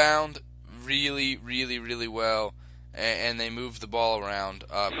rebound really, really, really well, and they move the ball around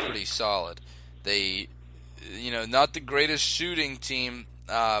pretty solid. They, not the greatest shooting team,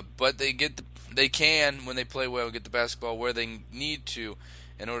 but they can, when they play well, get the basketball where they need to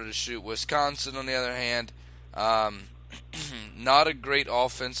in order to shoot. Wisconsin, on the other hand, not a great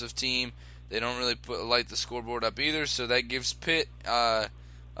offensive team. They don't really light the scoreboard up either, so that gives Pitt a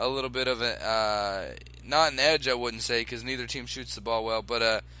little bit of not an edge, I wouldn't say, because neither team shoots the ball well,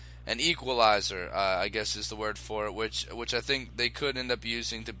 but an equalizer, I guess is the word for it, which I think they could end up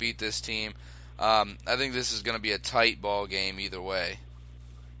using to beat this team. I think this is going to be a tight ball game either way.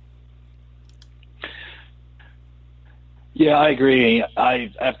 Yeah, I agree.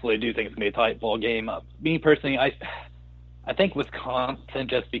 I absolutely do think it's going to be a tight ball game. Me personally, I think Wisconsin,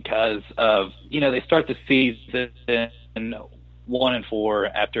 just because of, they start the season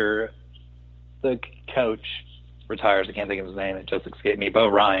 1-4 after the coach retires. I can't think of his name. It just escaped me. Bo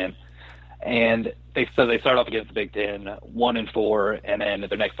Ryan. And they start off against the Big Ten 1-4, and then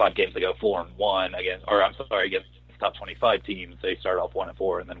their next 5 games they go 4-1 against top 25 teams. They start off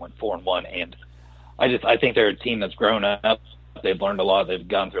 1-4 and then went 4-1. And I think they're a team that's grown up. They've learned a lot. They've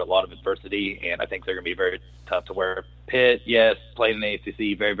gone through a lot of adversity, and I think they're going to be very tough to wear. Pitt, yes, played in the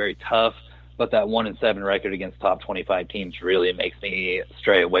ACC, very, very tough, but that 1-7 record against top 25 teams really makes me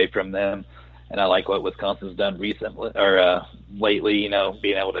stray away from them. And I like what Wisconsin's done lately,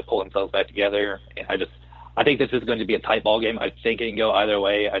 being able to pull themselves back together. And I think this is going to be a tight ball game. I think it can go either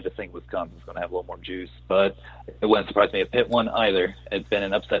way. I just think Wisconsin's going to have a little more juice, but it wouldn't surprise me if Pitt won either. It's been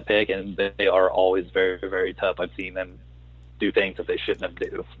an upset pick, and they are always very, very tough. I've seen them do things that they shouldn't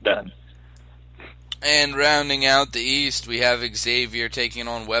have done. And rounding out the East, we have Xavier taking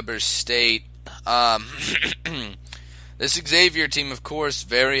on Weber State. This Xavier team, of course,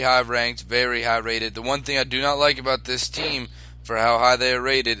 very high ranked, very high rated. The one thing I do not like about this team, for how high they are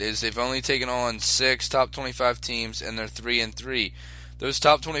rated, is they've only taken on 6 top 25 teams, and they're 3-3. Those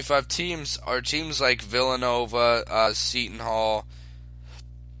top 25 teams are teams like Villanova, Seton Hall,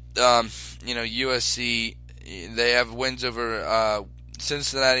 USC. They have wins over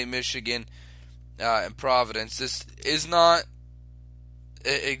Cincinnati, Michigan, and Providence. This is not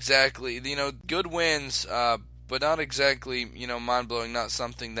exactly, good wins, but not exactly, mind-blowing, not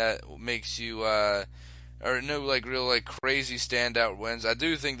something that makes you, or no, real crazy standout wins. I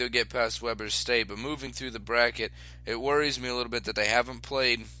do think they'll get past Weber State, but moving through the bracket, it worries me a little bit that they haven't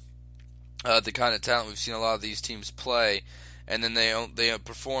played the kind of talent we've seen a lot of these teams play, and then they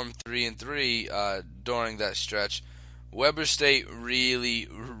perform 3-3 during that stretch. Weber State really,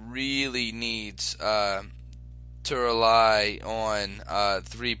 really needs to rely on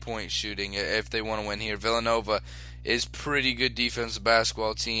three-point shooting if they want to win here. Villanova is pretty good defensive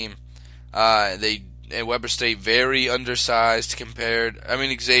basketball team. Weber State very undersized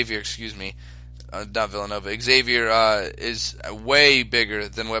Xavier, excuse me, not Villanova. Xavier is way bigger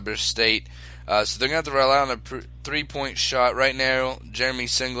than Weber State. So they're going to have to rely on a three-point shot. Right now, Jeremy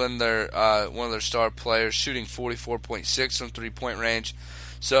Singlin, one of their star players, shooting 44.6 from three-point range.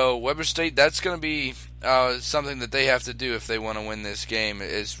 So Weber State, that's going to be something that they have to do if they want to win this game,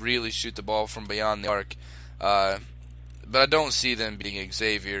 is really shoot the ball from beyond the arc. But I don't see them beating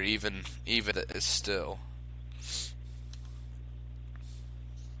Xavier even still.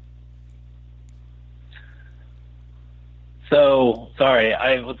 So, sorry,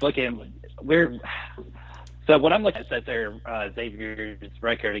 I was looking. So what I'm looking at says their Xavier's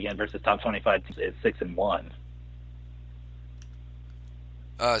record again versus top 25 is 6-1.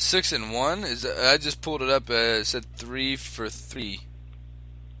 6-1 is. I just pulled it up. It said 3 for 3.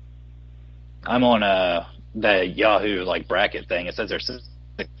 I'm on the Yahoo bracket thing. It says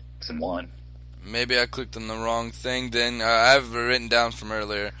they're 6-1. Maybe I clicked on the wrong thing. Then I have it written down from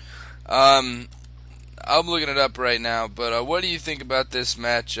earlier. I'm looking it up right now. But what do you think about this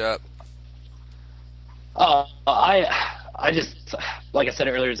matchup? I just, like I said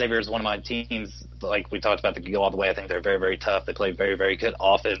earlier, Xavier is one of my teams. Like we talked about, that could go all the way. I think they're very, very tough. They play very, very good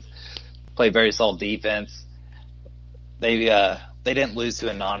offense, play very solid defense. They didn't lose to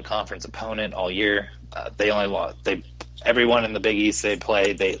a non-conference opponent all year. They only lost. Everyone in the Big East they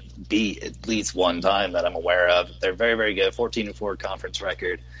played, they beat at least one time that I'm aware of. They're very, very good. 14-4 conference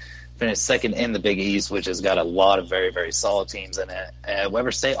record. Finished second in the Big East, which has got a lot of very, very solid teams in it.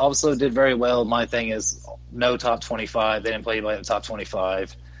 Weber State also did very well. My thing is no top 25. They didn't play anybody in the top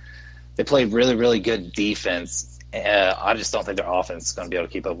 25. They played really, really good defense. I just don't think their offense is going to be able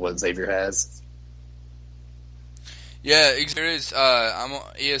to keep up with what Xavier has. Yeah, there is. I'm on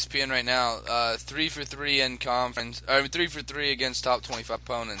ESPN right now. 3 for 3 in conference. 3 for 3 against top 25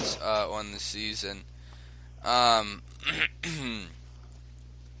 opponents on the season.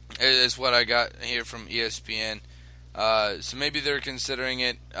 Is what I got here from ESPN. So maybe they're considering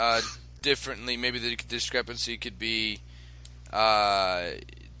it differently. Maybe the discrepancy could be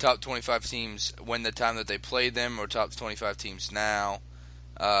top 25 teams when the time that they played them, or top 25 teams now.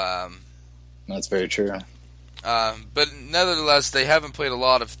 That's very true. But nevertheless, they haven't played a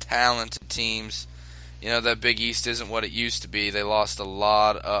lot of talented teams. You know, that Big East isn't what it used to be. They lost a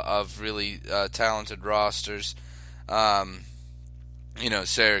lot of really talented rosters. You know,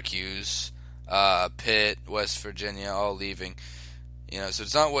 Syracuse, Pitt, West Virginia, all leaving. You know, so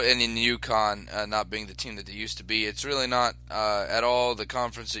it's not what, and in UConn not being the team that they used to be. It's really not at all the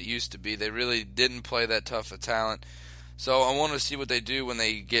conference it used to be. They really didn't play that tough of talent. So I want to see what they do when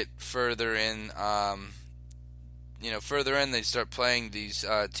they get further in. Further in, they start playing these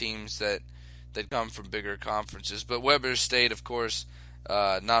teams that come from bigger conferences. But Weber State, of course,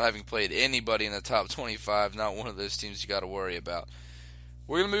 not having played anybody in the top 25, not one of those teams you got to worry about.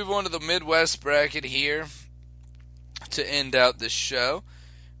 We're going to move on to the Midwest bracket here to end out this show.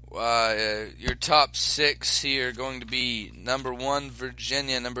 Your top 6 here are going to be number 1,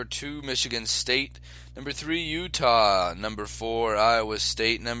 Virginia, number 2, Michigan State, number 3, Utah, number 4, Iowa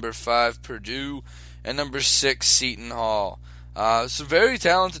State, number 5, Purdue, and number 6, Seton Hall. So very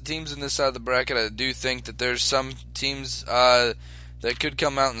talented teams in this side of the bracket. I do think that there's some teams that could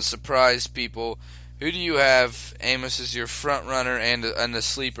come out and surprise people. Who do you have, Amos, as your front runner and a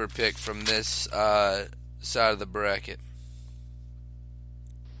sleeper pick from this side of the bracket?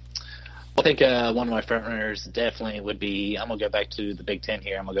 I think one of my front runners definitely would be, I'm going to go back to the Big Ten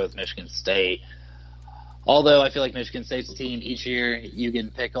here. I'm going to go with Michigan State. Although I feel like Michigan State's a team each year you can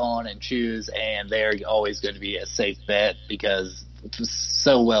pick on and choose, and they're always going to be a safe bet because it's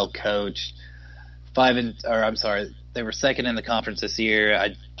so well coached. They were second in the conference this year.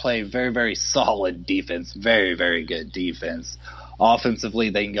 I play very, very solid defense, very, very good defense. Offensively,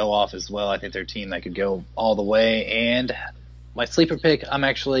 they can go off as well. I think they're a team that could go all the way. And my sleeper pick, I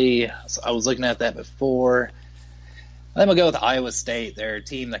was looking at that before. I'm going to go with Iowa State. They're a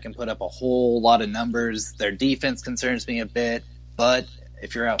team that can put up a whole lot of numbers. Their defense concerns me a bit, but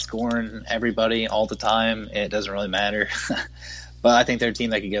if you're outscoring everybody all the time, it doesn't really matter. But I think they're a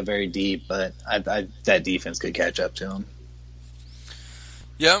team that could go very deep, but that defense could catch up to them.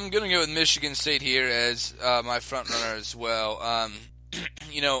 Yeah, I'm going to go with Michigan State here as my front runner as well.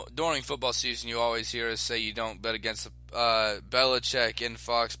 During football season, you always hear us say you don't bet against Belichick in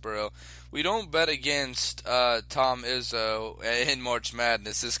Foxborough. We don't bet against Tom Izzo in March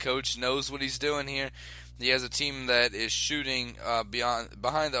Madness. This coach knows what he's doing here. He has a team that is shooting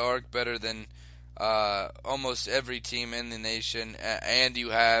behind the arc better than almost every team in the nation, and you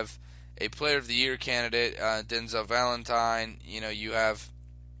have a Player of the Year candidate, Denzel Valentine. You have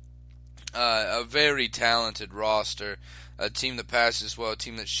a very talented roster, a team that passes well, a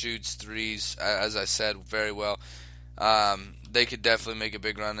team that shoots threes, as I said, very well. They could definitely make a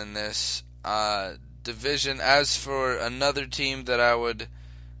big run in this division. As for another team that I would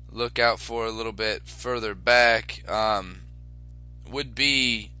look out for a little bit further back, would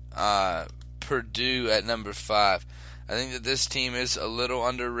be Purdue at number 5. I think that this team is a little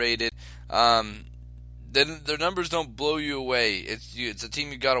underrated. Their numbers don't blow you away. It's a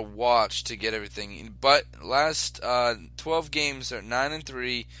team you got to watch to get everything. But last 12 games, they're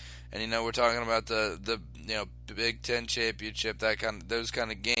 9-3, and we're talking about the Big Ten championship, those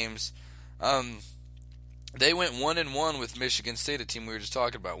kind of games. They went 1-1 with Michigan State, a team we were just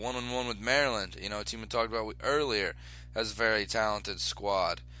talking about. 1-1 with Maryland, a team we talked about earlier, has a very talented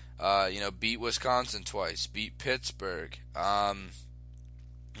squad. Beat Wisconsin twice, beat Pittsburgh.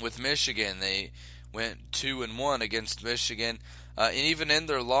 With Michigan, they went 2-1 against Michigan. And even in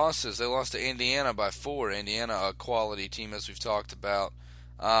their losses, they lost to Indiana by 4. Indiana, a quality team, as we've talked about.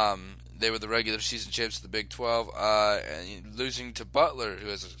 They were the regular season champs of the Big 12, losing to Butler, who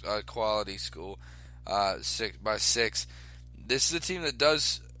is a quality school, by 6. This is a team that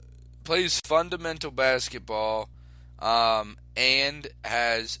plays fundamental basketball, and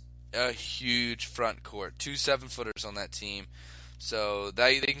has a huge front court. 2 7-footers on that team. So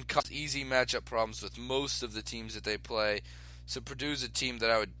they can cause easy matchup problems with most of the teams that they play. So Purdue's a team that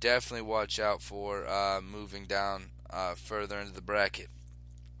I would definitely watch out for moving down further into the bracket.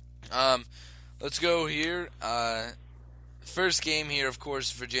 Let's go here. First game here, of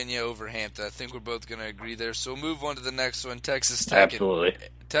course, Virginia over Hampton. I think we're both going to agree there. So we'll move on to the next one, Texas Tech. Absolutely.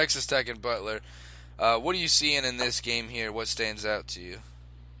 Texas Tech and Butler. What are you seeing in this game here? What stands out to you?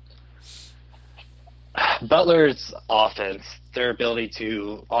 Butler's offense, their ability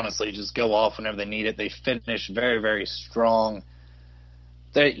to honestly just go off whenever they need it. They finish very, very strong.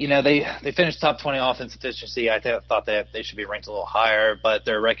 They finished top 20 offense efficiency. I thought that they should be ranked a little higher, but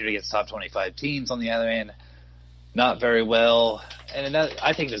their record against top 25 teams on the other end, not very well. And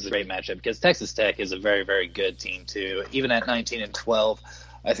I think this is a great matchup because Texas Tech is a very, very good team too. Even at 19-12,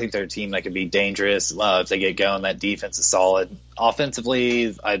 I think they're a team that could be dangerous. If they get going, that defense is solid.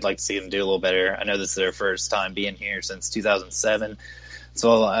 Offensively, I'd like to see them do a little better. I know this is their first time being here since 2007.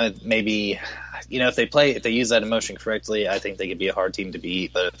 So maybe, if they use that emotion correctly, I think they could be a hard team to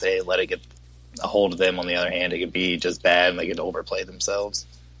beat. But if they let it get a hold of them, on the other hand, it could be just bad and they could overplay themselves.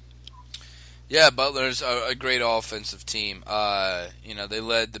 Yeah, Butler's a great offensive team. They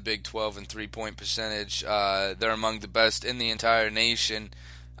led the Big 12 in three-point percentage. They're among the best in the entire nation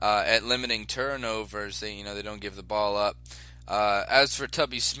at limiting turnovers. They don't give the ball up. As for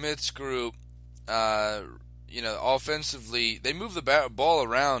Tubby Smith's group, offensively, they move the ball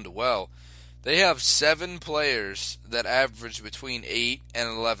around well. They have 7 players that average between 8 and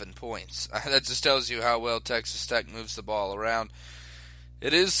 11 points. That just tells you how well Texas Tech moves the ball around.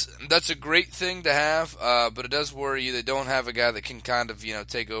 That's a great thing to have, but it does worry you. They don't have a guy that can kind of,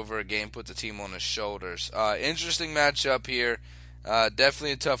 take over a game, put the team on his shoulders. Interesting matchup here.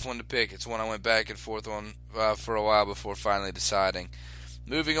 Definitely a tough one to pick. It's one I went back and forth on for a while before finally deciding.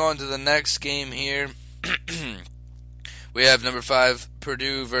 Moving on to the next game here. We have number 5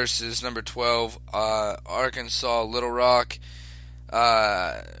 Purdue versus number 12 Arkansas Little Rock.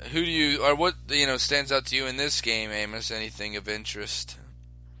 What stands out to you in this game, Amos? Anything of interest?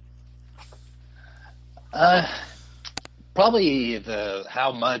 Probably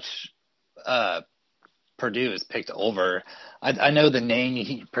how much Purdue is picked over. I know the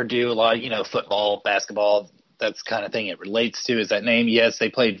name Purdue a lot. Football, basketball, that's kind of thing it relates to is that name. Yes, they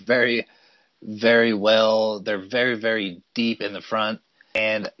played very, very well. They're very, very deep in the front,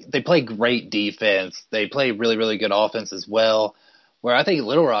 and they play great defense. They play really, really good offense as well. Where I think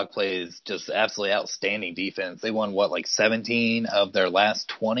Little Rock plays just absolutely outstanding defense. They won, 17 of their last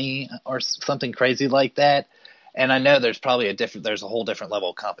 20 or something crazy like that. And I know there's probably there's a whole different level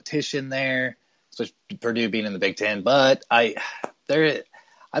of competition there, especially Purdue being in the Big Ten. But I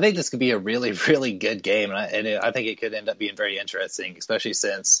think this could be a really, really good game. And I think it could end up being very interesting, especially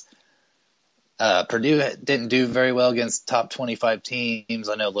since Purdue didn't do very well against top 25 teams.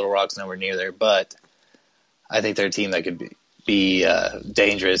 I know Little Rock's nowhere near there, but I think they're a team that could be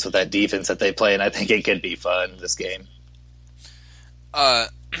dangerous with that defense that they play, and I think it could be fun, this game.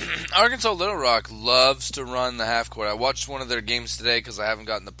 Arkansas Little Rock loves to run the half court. I watched one of their games today because I haven't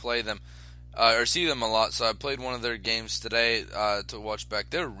gotten to play them or see them a lot, so I played one of their games today to watch back.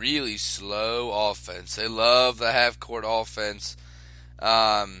 They're really slow offense. They love the half court offense,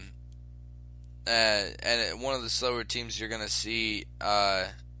 and one of the slower teams you're going to see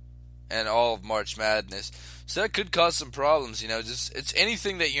in all of March Madness. So that could cause some problems, it's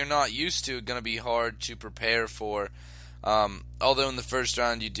anything that you're not used to going to be hard to prepare for. Although in the first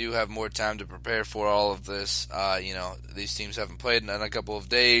round you do have more time to prepare for all of this. These teams haven't played in a couple of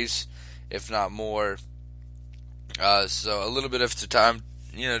days, if not more. So a little bit of time,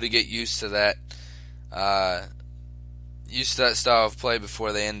 to get used to that. used to that style of play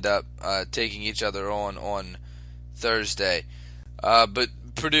before they end up taking each other on Thursday. But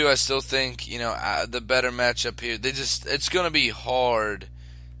Purdue, I still think, the better matchup here. It's going to be hard,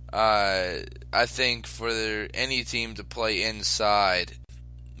 I think, for any team to play inside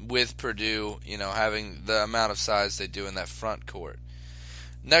with Purdue, having the amount of size they do in that front court.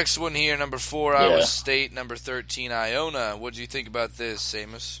 Next one here, number 4, Iowa State. Number 13, Iona. What do you think about this,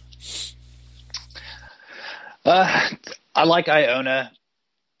 Amos? I like Iona,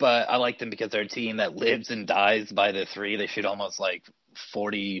 but I like them because they're a team that lives and dies by the three. They shoot almost like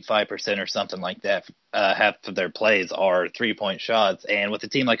 45% or something like that. Half of their plays are three-point shots. And with a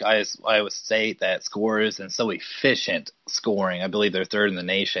team like Iowa State that scores and so efficient scoring, I believe they're third in the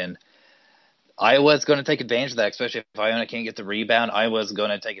nation, Iowa's going to take advantage of that, especially if Iona can't get the rebound. Iowa's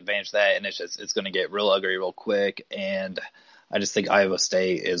going to take advantage of that, and it's going to get real ugly real quick. And I just think Iowa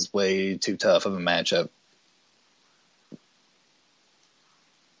State is way too tough of a matchup.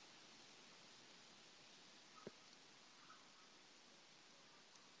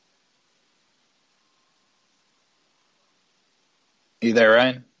 You there,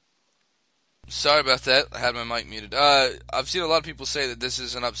 Ryan? Sorry about that. I had my mic muted. I've seen a lot of people say that this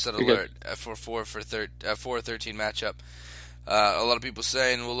is an upset alert for 4-13 matchup. A lot of people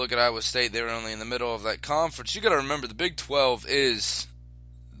saying, well, look at Iowa State. They were only in the middle of that conference. You got to remember, the Big 12 is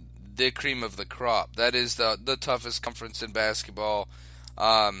the cream of the crop. That is the toughest conference in basketball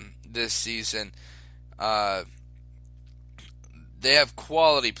this season. They have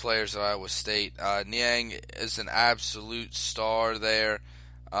quality players at Iowa State. Niang is an absolute star there.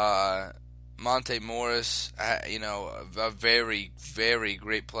 Monte Morris, a very, very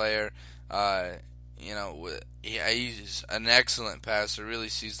great player. He's an excellent passer, really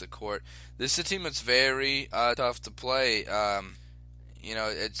sees the court. This is a team that's very tough to play.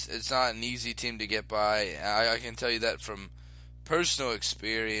 It's not an easy team to get by. I can tell you that from personal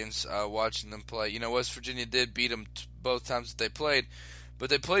experience watching them play. West Virginia did beat them both times that they played, but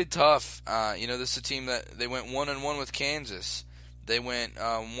they played tough. This is a team that they went 1-1 with Kansas. They went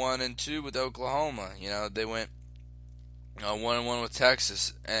 1-2 with Oklahoma. They went 1-1 with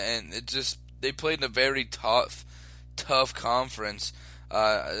Texas, and they played in a very tough conference.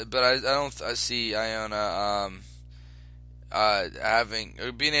 But I see Iona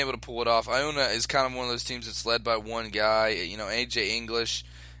being able to pull it off. Iona is kind of one of those teams that's led by one guy. AJ English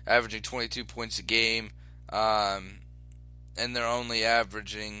averaging 22 points a game, and they're only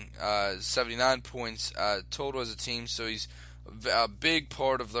averaging 79 points total as a team. So he's a big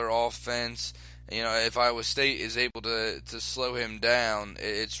part of their offense. If Iowa State is able to slow him down,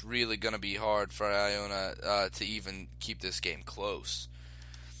 it's really going to be hard for Iona to even keep this game close.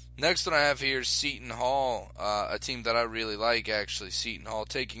 Next one I have here is Seton Hall, a team that I really like, actually. Seton Hall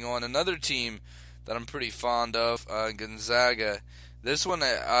taking on another team that I'm pretty fond of, Gonzaga. This one,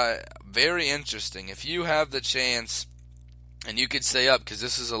 very interesting. If you have the chance, and you could stay up, because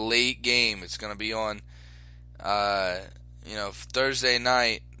this is a late game. It's going to be on Thursday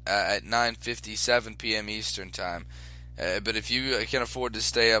night at 9:57 p.m. Eastern time. But if you can afford to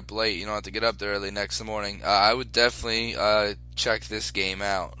stay up late, you don't have to get up there early next morning, I would definitely check this game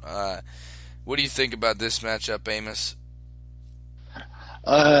out. What do you think about this matchup, Amos?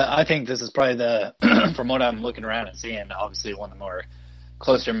 I think this is probably from what I'm looking around and seeing, obviously one of the more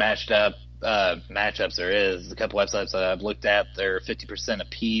closer matchups there is. A couple websites that I've looked at, they're 50%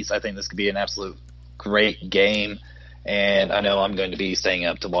 apiece. I think this could be an absolute great game, and I know I'm going to be staying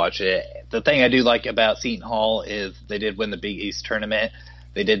up to watch it. The thing I do like about Seton Hall is they did win the Big East tournament.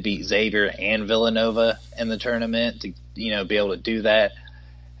 They did beat Xavier and Villanova in the tournament to be able to do that.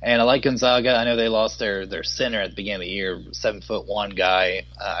 And I like Gonzaga. I know they lost their center at the beginning of the year, 7'1" guy.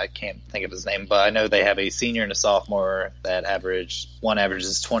 I can't think of his name, but I know they have a senior and a sophomore that one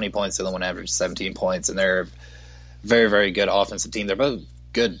averages 20 points, the other one averages 17 points, and they're a very, very good offensive team. They're both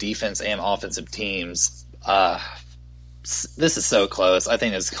good defense and offensive teams. This is so close. I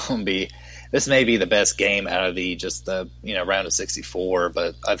think this may be the best game out of the round of 64,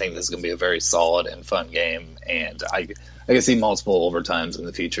 but I think this is going to be a very solid and fun game, and I can see multiple overtimes in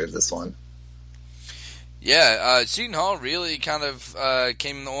the future of this one. Yeah, Seton Hall really kind of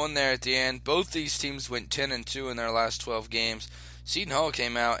came on there at the end. Both these teams went 10-2 in their last 12 games. Seton Hall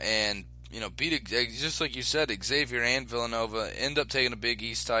came out and beat, just like you said, Xavier and Villanova, end up taking a Big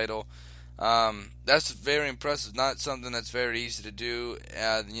East title. That's very impressive. Not something that's very easy to do.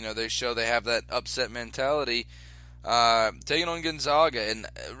 They show they have that upset mentality. Taking on Gonzaga, and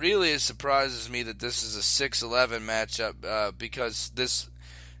really it surprises me that this is a 6-11 matchup because this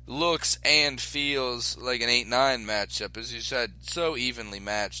looks and feels like an 8-9 matchup. As you said, so evenly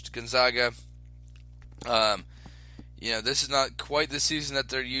matched. Gonzaga, this is not quite the season that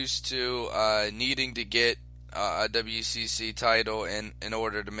they're used to, needing to get a WCC title in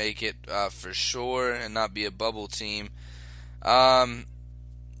order to make it for sure and not be a bubble team. Although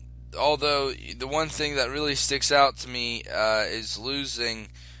the one thing that really sticks out to me is losing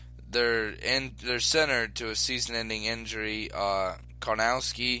their center to a season-ending injury,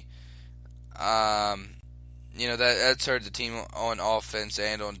 Karnowski. That's hurt the team on offense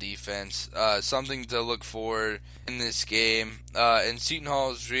and on defense. Something to look for in this game. And Seton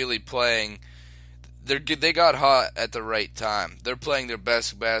Hall is really playing. They got hot at the right time. They're playing their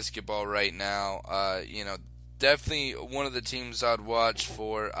best basketball right now. Definitely one of the teams I'd watch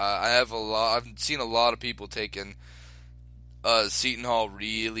for. I've seen a lot of people taking Seton Hall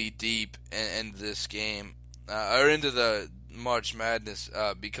really deep in this game, or into the March Madness,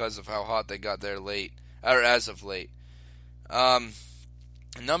 because of how hot they got there late, or as of late.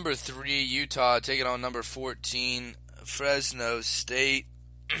 Number 3, Utah taking on number 14, Fresno State.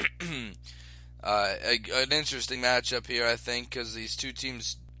 An interesting matchup here, I think, because these two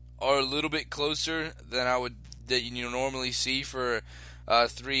teams are a little bit closer than that you normally see for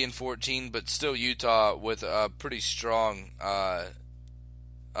 3 and 14, but still Utah with pretty strong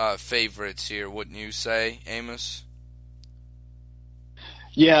favorites here, wouldn't you say, Amos?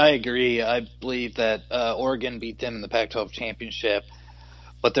 Yeah, I agree. I believe that Oregon beat them in the Pac-12 championship,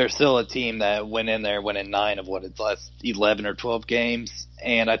 but they're still a team that went in there, went in 9 of its last 11 or 12 games,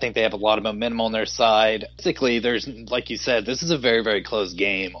 and I think they have a lot of momentum on their side. Basically, like you said, this is a very, very close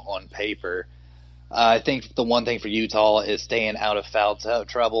game on paper. I think the one thing for Utah is staying out of foul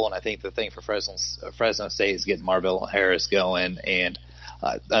trouble, and I think the thing for Fresno State is getting Marvell Harris going, and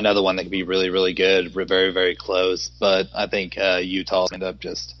another one that could be really, really good, very, very close. But I think Utah's end up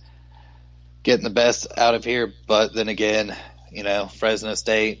just getting the best out of here. But then again, Fresno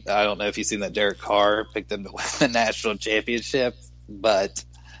State, I don't know if you've seen that Derek Carr picked them to win the national championship, but,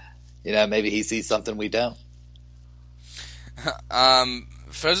 maybe he sees something we don't.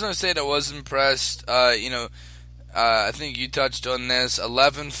 Fresno State, I was impressed. I think you touched on this.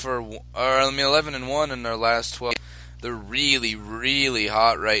 11-1 in their last 12. They're really, really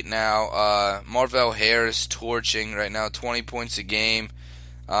hot right now. Marvell Harris torching right now, 20 points a game,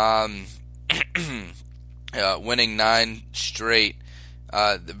 winning 9 straight.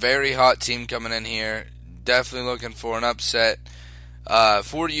 Very hot team coming in here. Definitely looking for an upset.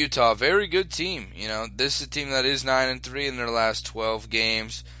 For Utah, very good team. This is a team that is 9-3 in their last 12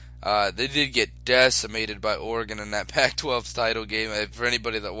 games. They did get decimated by Oregon in that Pac-12 title game. For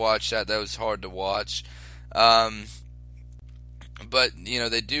anybody that watched that was hard to watch. But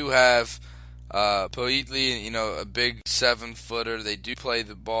they do have Poitli, a big 7-footer. They do play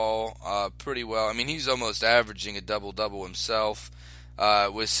the ball pretty well. I mean, he's almost averaging a double-double himself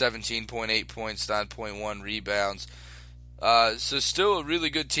with 17.8 points, 9.1 rebounds. So still a really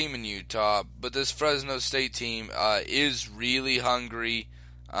good team in Utah, but this Fresno State team is really hungry.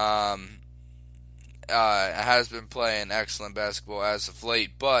 Has been playing excellent basketball as of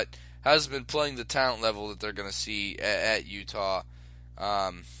late, but hasn't been playing the talent level that they're going to see at Utah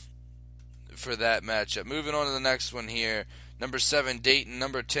for that matchup. Moving on to the next one here. Number 7, Dayton.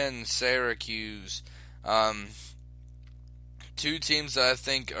 Number 10, Syracuse. Two teams that I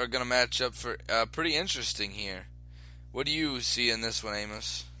think are going to match up for pretty interesting here. What do you see in this one,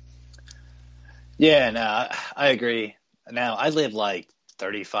 Amos? Yeah, no, I agree. Now, I live like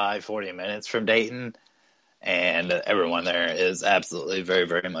 35, 40 minutes from Dayton, and everyone there is absolutely very,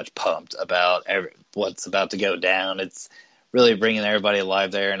 very much pumped about what's about to go down. It's really bringing everybody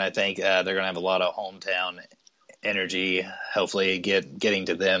alive there, and I think they're going to have a lot of hometown energy, hopefully getting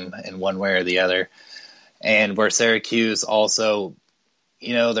to them in one way or the other. And where Syracuse also,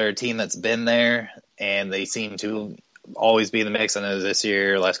 they're a team that's been there, and they seem to always be in the mix. I know this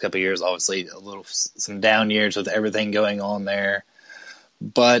year, last couple of years, obviously some down years with everything going on there.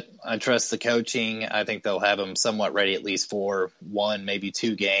 But I trust the coaching. I think they'll have them somewhat ready at least for 1, maybe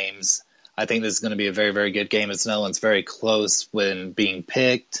 2 games. I think this is going to be a very, very good game. It's very close when being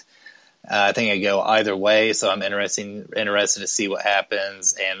picked. I think I go either way, so I'm interested to see what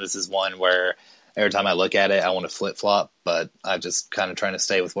happens. And this is one where every time I look at it, I want to flip-flop, but I'm just kind of trying to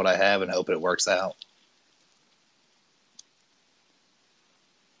stay with what I have and hope it works out.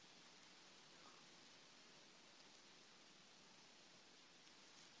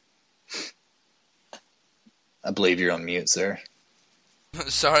 I believe you're on mute, sir.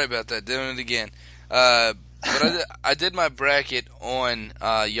 Sorry about that. Doing it again. But I did my bracket on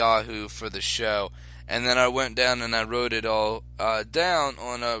Yahoo for the show, and then I went down and I wrote it all down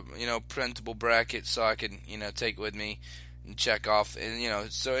on a printable bracket so I could take with me and check off.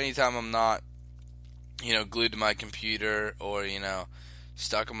 And so anytime I'm not glued to my computer or,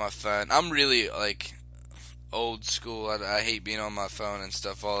 stuck on my phone. I'm really, old school. I hate being on my phone and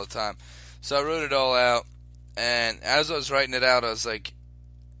stuff all the time. So I wrote it all out, and as I was writing it out, I was like,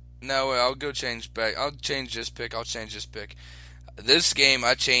 no, I'll go change back. I'll change this pick. This game,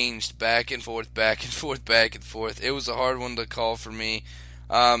 I changed back and forth, back and forth, back and forth. It was a hard one to call for me.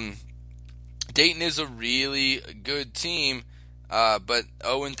 Dayton is a really good team, but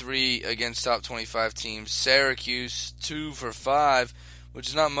 0-3 against top 25 teams. Syracuse, 2 for 5, which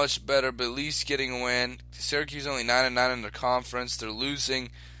is not much better, but at least getting a win. Syracuse only 9-9 in their conference. They're losing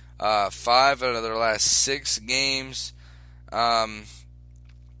 5 out of their last 6 games.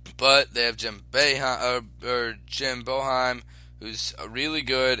 But they have Jim Boeheim, who's really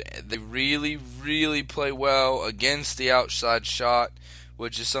good. They really, really play well against the outside shot,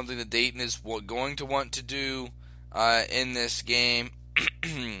 which is something that Dayton is going to want to do in this game.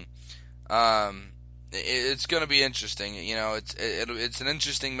 It's going to be interesting. It's an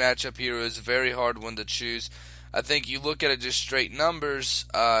interesting matchup here. It's a very hard one to choose. I think you look at it just straight numbers.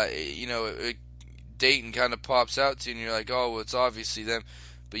 Dayton kind of pops out to you, and you're like, oh, well, it's obviously them.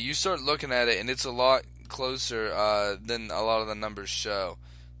 But you start looking at it, and it's a lot closer than a lot of the numbers show.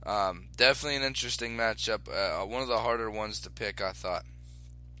 Definitely an interesting matchup. One of the harder ones to pick, I thought.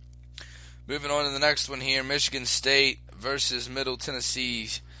 Moving on to the next one here, Michigan State versus Middle Tennessee.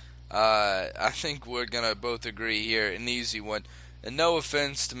 I think we're going to both agree here, an easy one. And no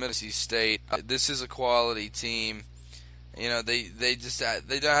offense to Middle State, this is a quality team. They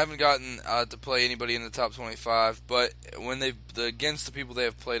haven't gotten to play anybody in the top 25, but when against the people they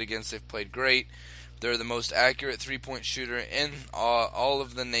have played against, they've played great. They're the most accurate three-point shooter in all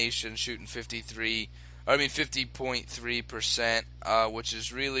of the nation, shooting 50.3%, which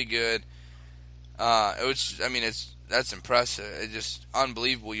is really good. That's impressive. It's just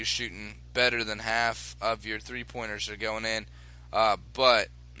unbelievable. You're shooting better than half of your three-pointers are going in. But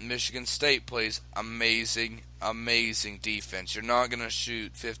Michigan State plays amazing defense. You're not going to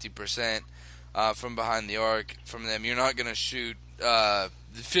shoot 50% from behind the arc from them. You're not going to shoot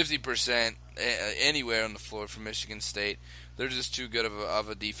 50% anywhere on the floor from Michigan State. They're just too good of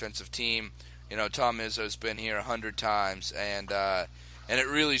a defensive team. Tom Izzo's been here 100 times, and it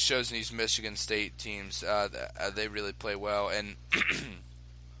really shows in these Michigan State teams. They really play well, and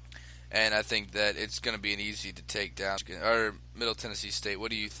and I think that it's going to be an easy to take down. Or Middle Tennessee State. What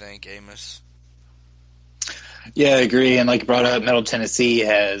do you think, Amos? Yeah, I agree. And like you brought up, Middle Tennessee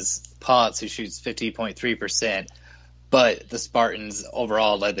has Potts, who shoots 50.3%, but the Spartans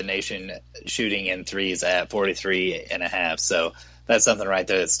overall led the nation shooting in threes at 43.5%. So that's something right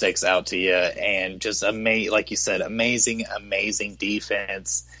there that sticks out to you. And just like you said, amazing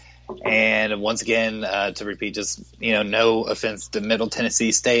defense. And once again, to repeat, just no offense to Middle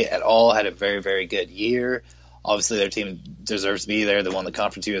Tennessee State at all, had a very, very good year. Obviously, their team deserves to be there. They won the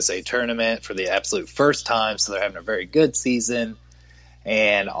Conference USA tournament for the absolute first time, so they're having a very good season.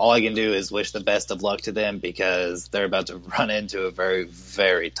 And all I can do is wish the best of luck to them because they're about to run into a very,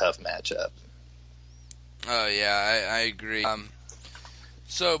 very tough matchup. Oh, yeah, I agree.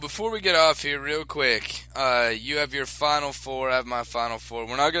 So before we get off here real quick, you have your Final Four, I have my Final Four.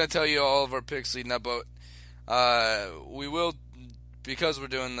 We're not going to tell you all of our picks leading up, but we will, because we're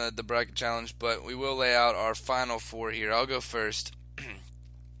doing the bracket challenge, but we will lay out our Final Four here. I'll go first.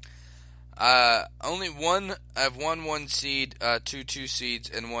 I have one 1 seed, 2 2 seeds,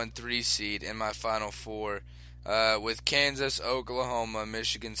 and 1 3 seed in my Final Four, with Kansas, Oklahoma,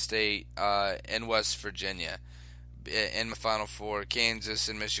 Michigan State, and West Virginia. In my Final Four, Kansas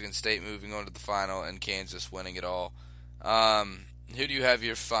and Michigan State moving on to the final, and Kansas winning it all. Who do you have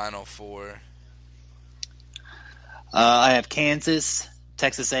your Final Four? I have Kansas,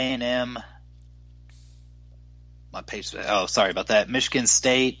 Texas A&M. My page. Oh, sorry about that. Michigan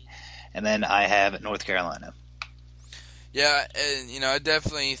State, and then I have North Carolina. Yeah, and I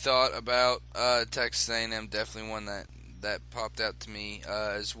definitely thought about Texas A&M. Definitely one that popped out to me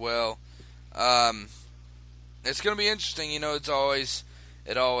as well. It's going to be interesting. It always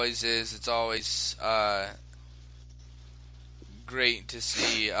is. It's always great to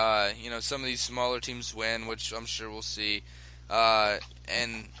see, some of these smaller teams win, which I'm sure we'll see.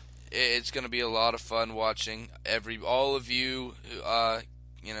 And it's going to be a lot of fun watching all of you,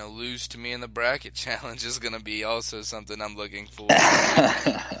 lose to me in the bracket challenge is going to be also something I'm looking forward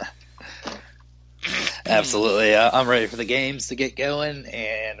to. Absolutely. I'm ready for the games to get going,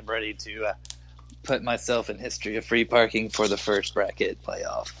 and I'm ready to put myself in history of free parking for the first bracket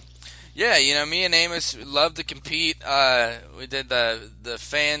playoff. Yeah, me and Amos love to compete. We did the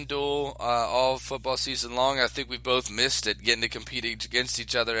fan duel all football season long. I think we both missed it, getting to compete against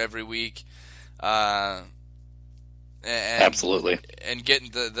each other every week. And, Absolutely. And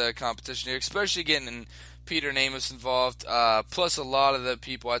getting the competition here, especially getting Peter and Amos involved, plus a lot of the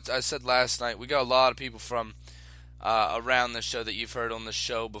people. I said last night, we got a lot of people from around the show that you've heard on the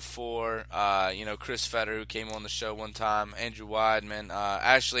show before. Chris Fetter, who came on the show one time, Andrew Weidman,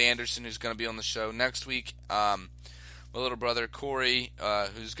 Ashley Anderson, who's going to be on the show next week, my little brother Corey,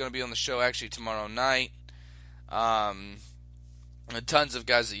 who's going to be on the show actually tomorrow night. Tons of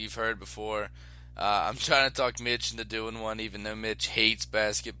guys that you've heard before. I'm trying to talk Mitch into doing one, even though Mitch hates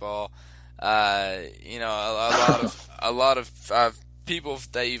basketball. A lot of people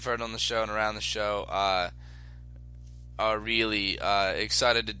that you've heard on the show and around the show are really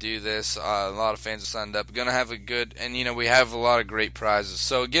excited to do this. A lot of fans have signed up. We're going to have a good, and we have a lot of great prizes.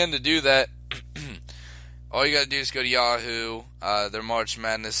 So again, to do that, all you got to do is go to Yahoo, their March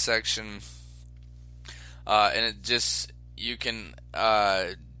Madness section, and you can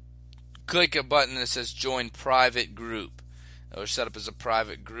click a button that says Join Private Group. Or set up as a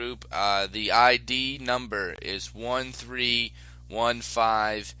private group. The ID number is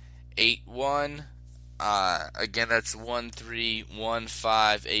 131581. Again, that's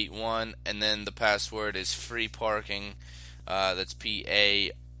 131581, and then the password is free parking. That's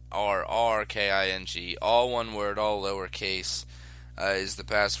PARRking, all one word, all lowercase, is the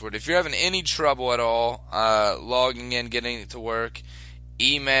password. If you're having any trouble at all logging in, getting it to work,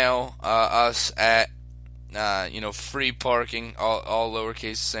 email us at free parking, all lowercase,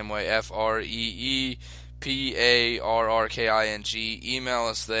 the same way, FREEPARRKING. Email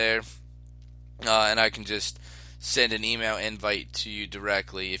us there. And I can just send an email invite to you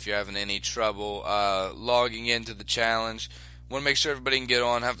directly if you're having any trouble logging into the challenge. Want to make sure everybody can get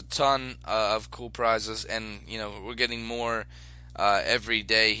on, have a ton of cool prizes, and we're getting more every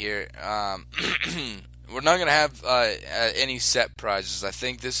day here. We're not going to have any set prizes. I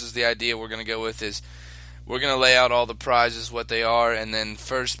think this is the idea we're going to go with, is we're going to lay out all the prizes, what they are, and then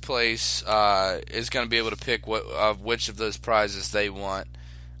first place is going to be able to pick which of those prizes they want.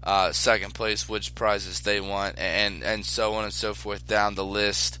 Second place, which prizes they want, and so on and so forth down the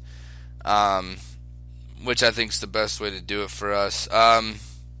list, which I think is the best way to do it for us.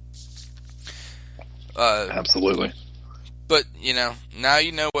 Absolutely. But, now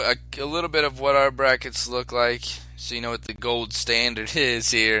you know a little bit of what our brackets look like, so you know what the gold standard is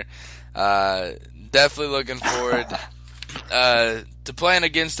here. Definitely looking forward to playing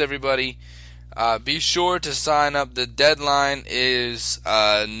against everybody. Be sure to sign up. The deadline is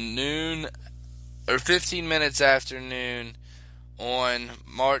noon, or 15 minutes after noon on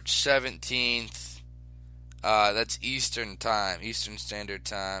March 17th. That's Eastern Standard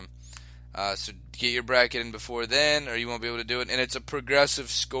Time. So get your bracket in before then, or you won't be able to do it. And it's a progressive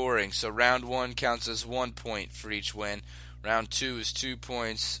scoring. So round 1 counts as 1 point for each win. Round 2 is 2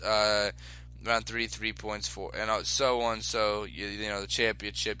 points. Round 3, 3 points, 4, and so on. So the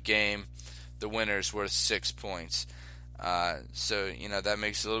championship game, the winner is worth 6 points. So that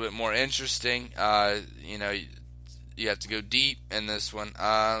makes it a little bit more interesting. You have to go deep in this one.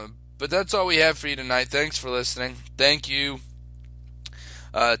 But that's all we have for you tonight. Thanks for listening. Thank you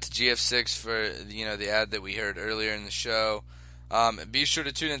to GF6 for the ad that we heard earlier in the show. Be sure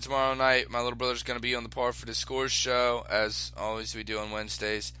to tune in tomorrow night. My little brother's going to be on the Par for the Scores show, as always we do on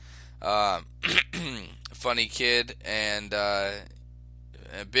Wednesdays. Funny kid and a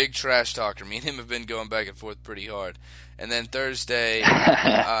big trash talker. Me and him have been going back and forth pretty hard. And then Thursday,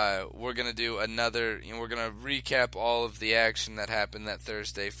 we're going to do another, we're going to recap all of the action that happened that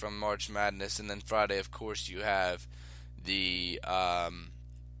Thursday from March Madness. And then Friday, of course, you have the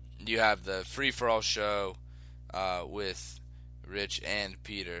free-for-all show with Rich and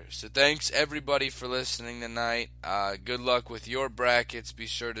Peter. So thanks, everybody, for listening tonight. Good luck with your brackets. Be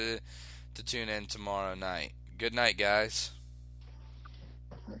sure to tune in tomorrow night. Good night, guys.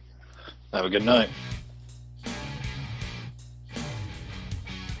 Have a good night.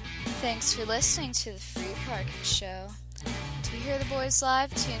 Thanks for listening to the Free Parking Show. To hear the boys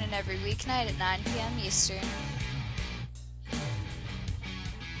live, tune in every weeknight at 9 p.m. Eastern.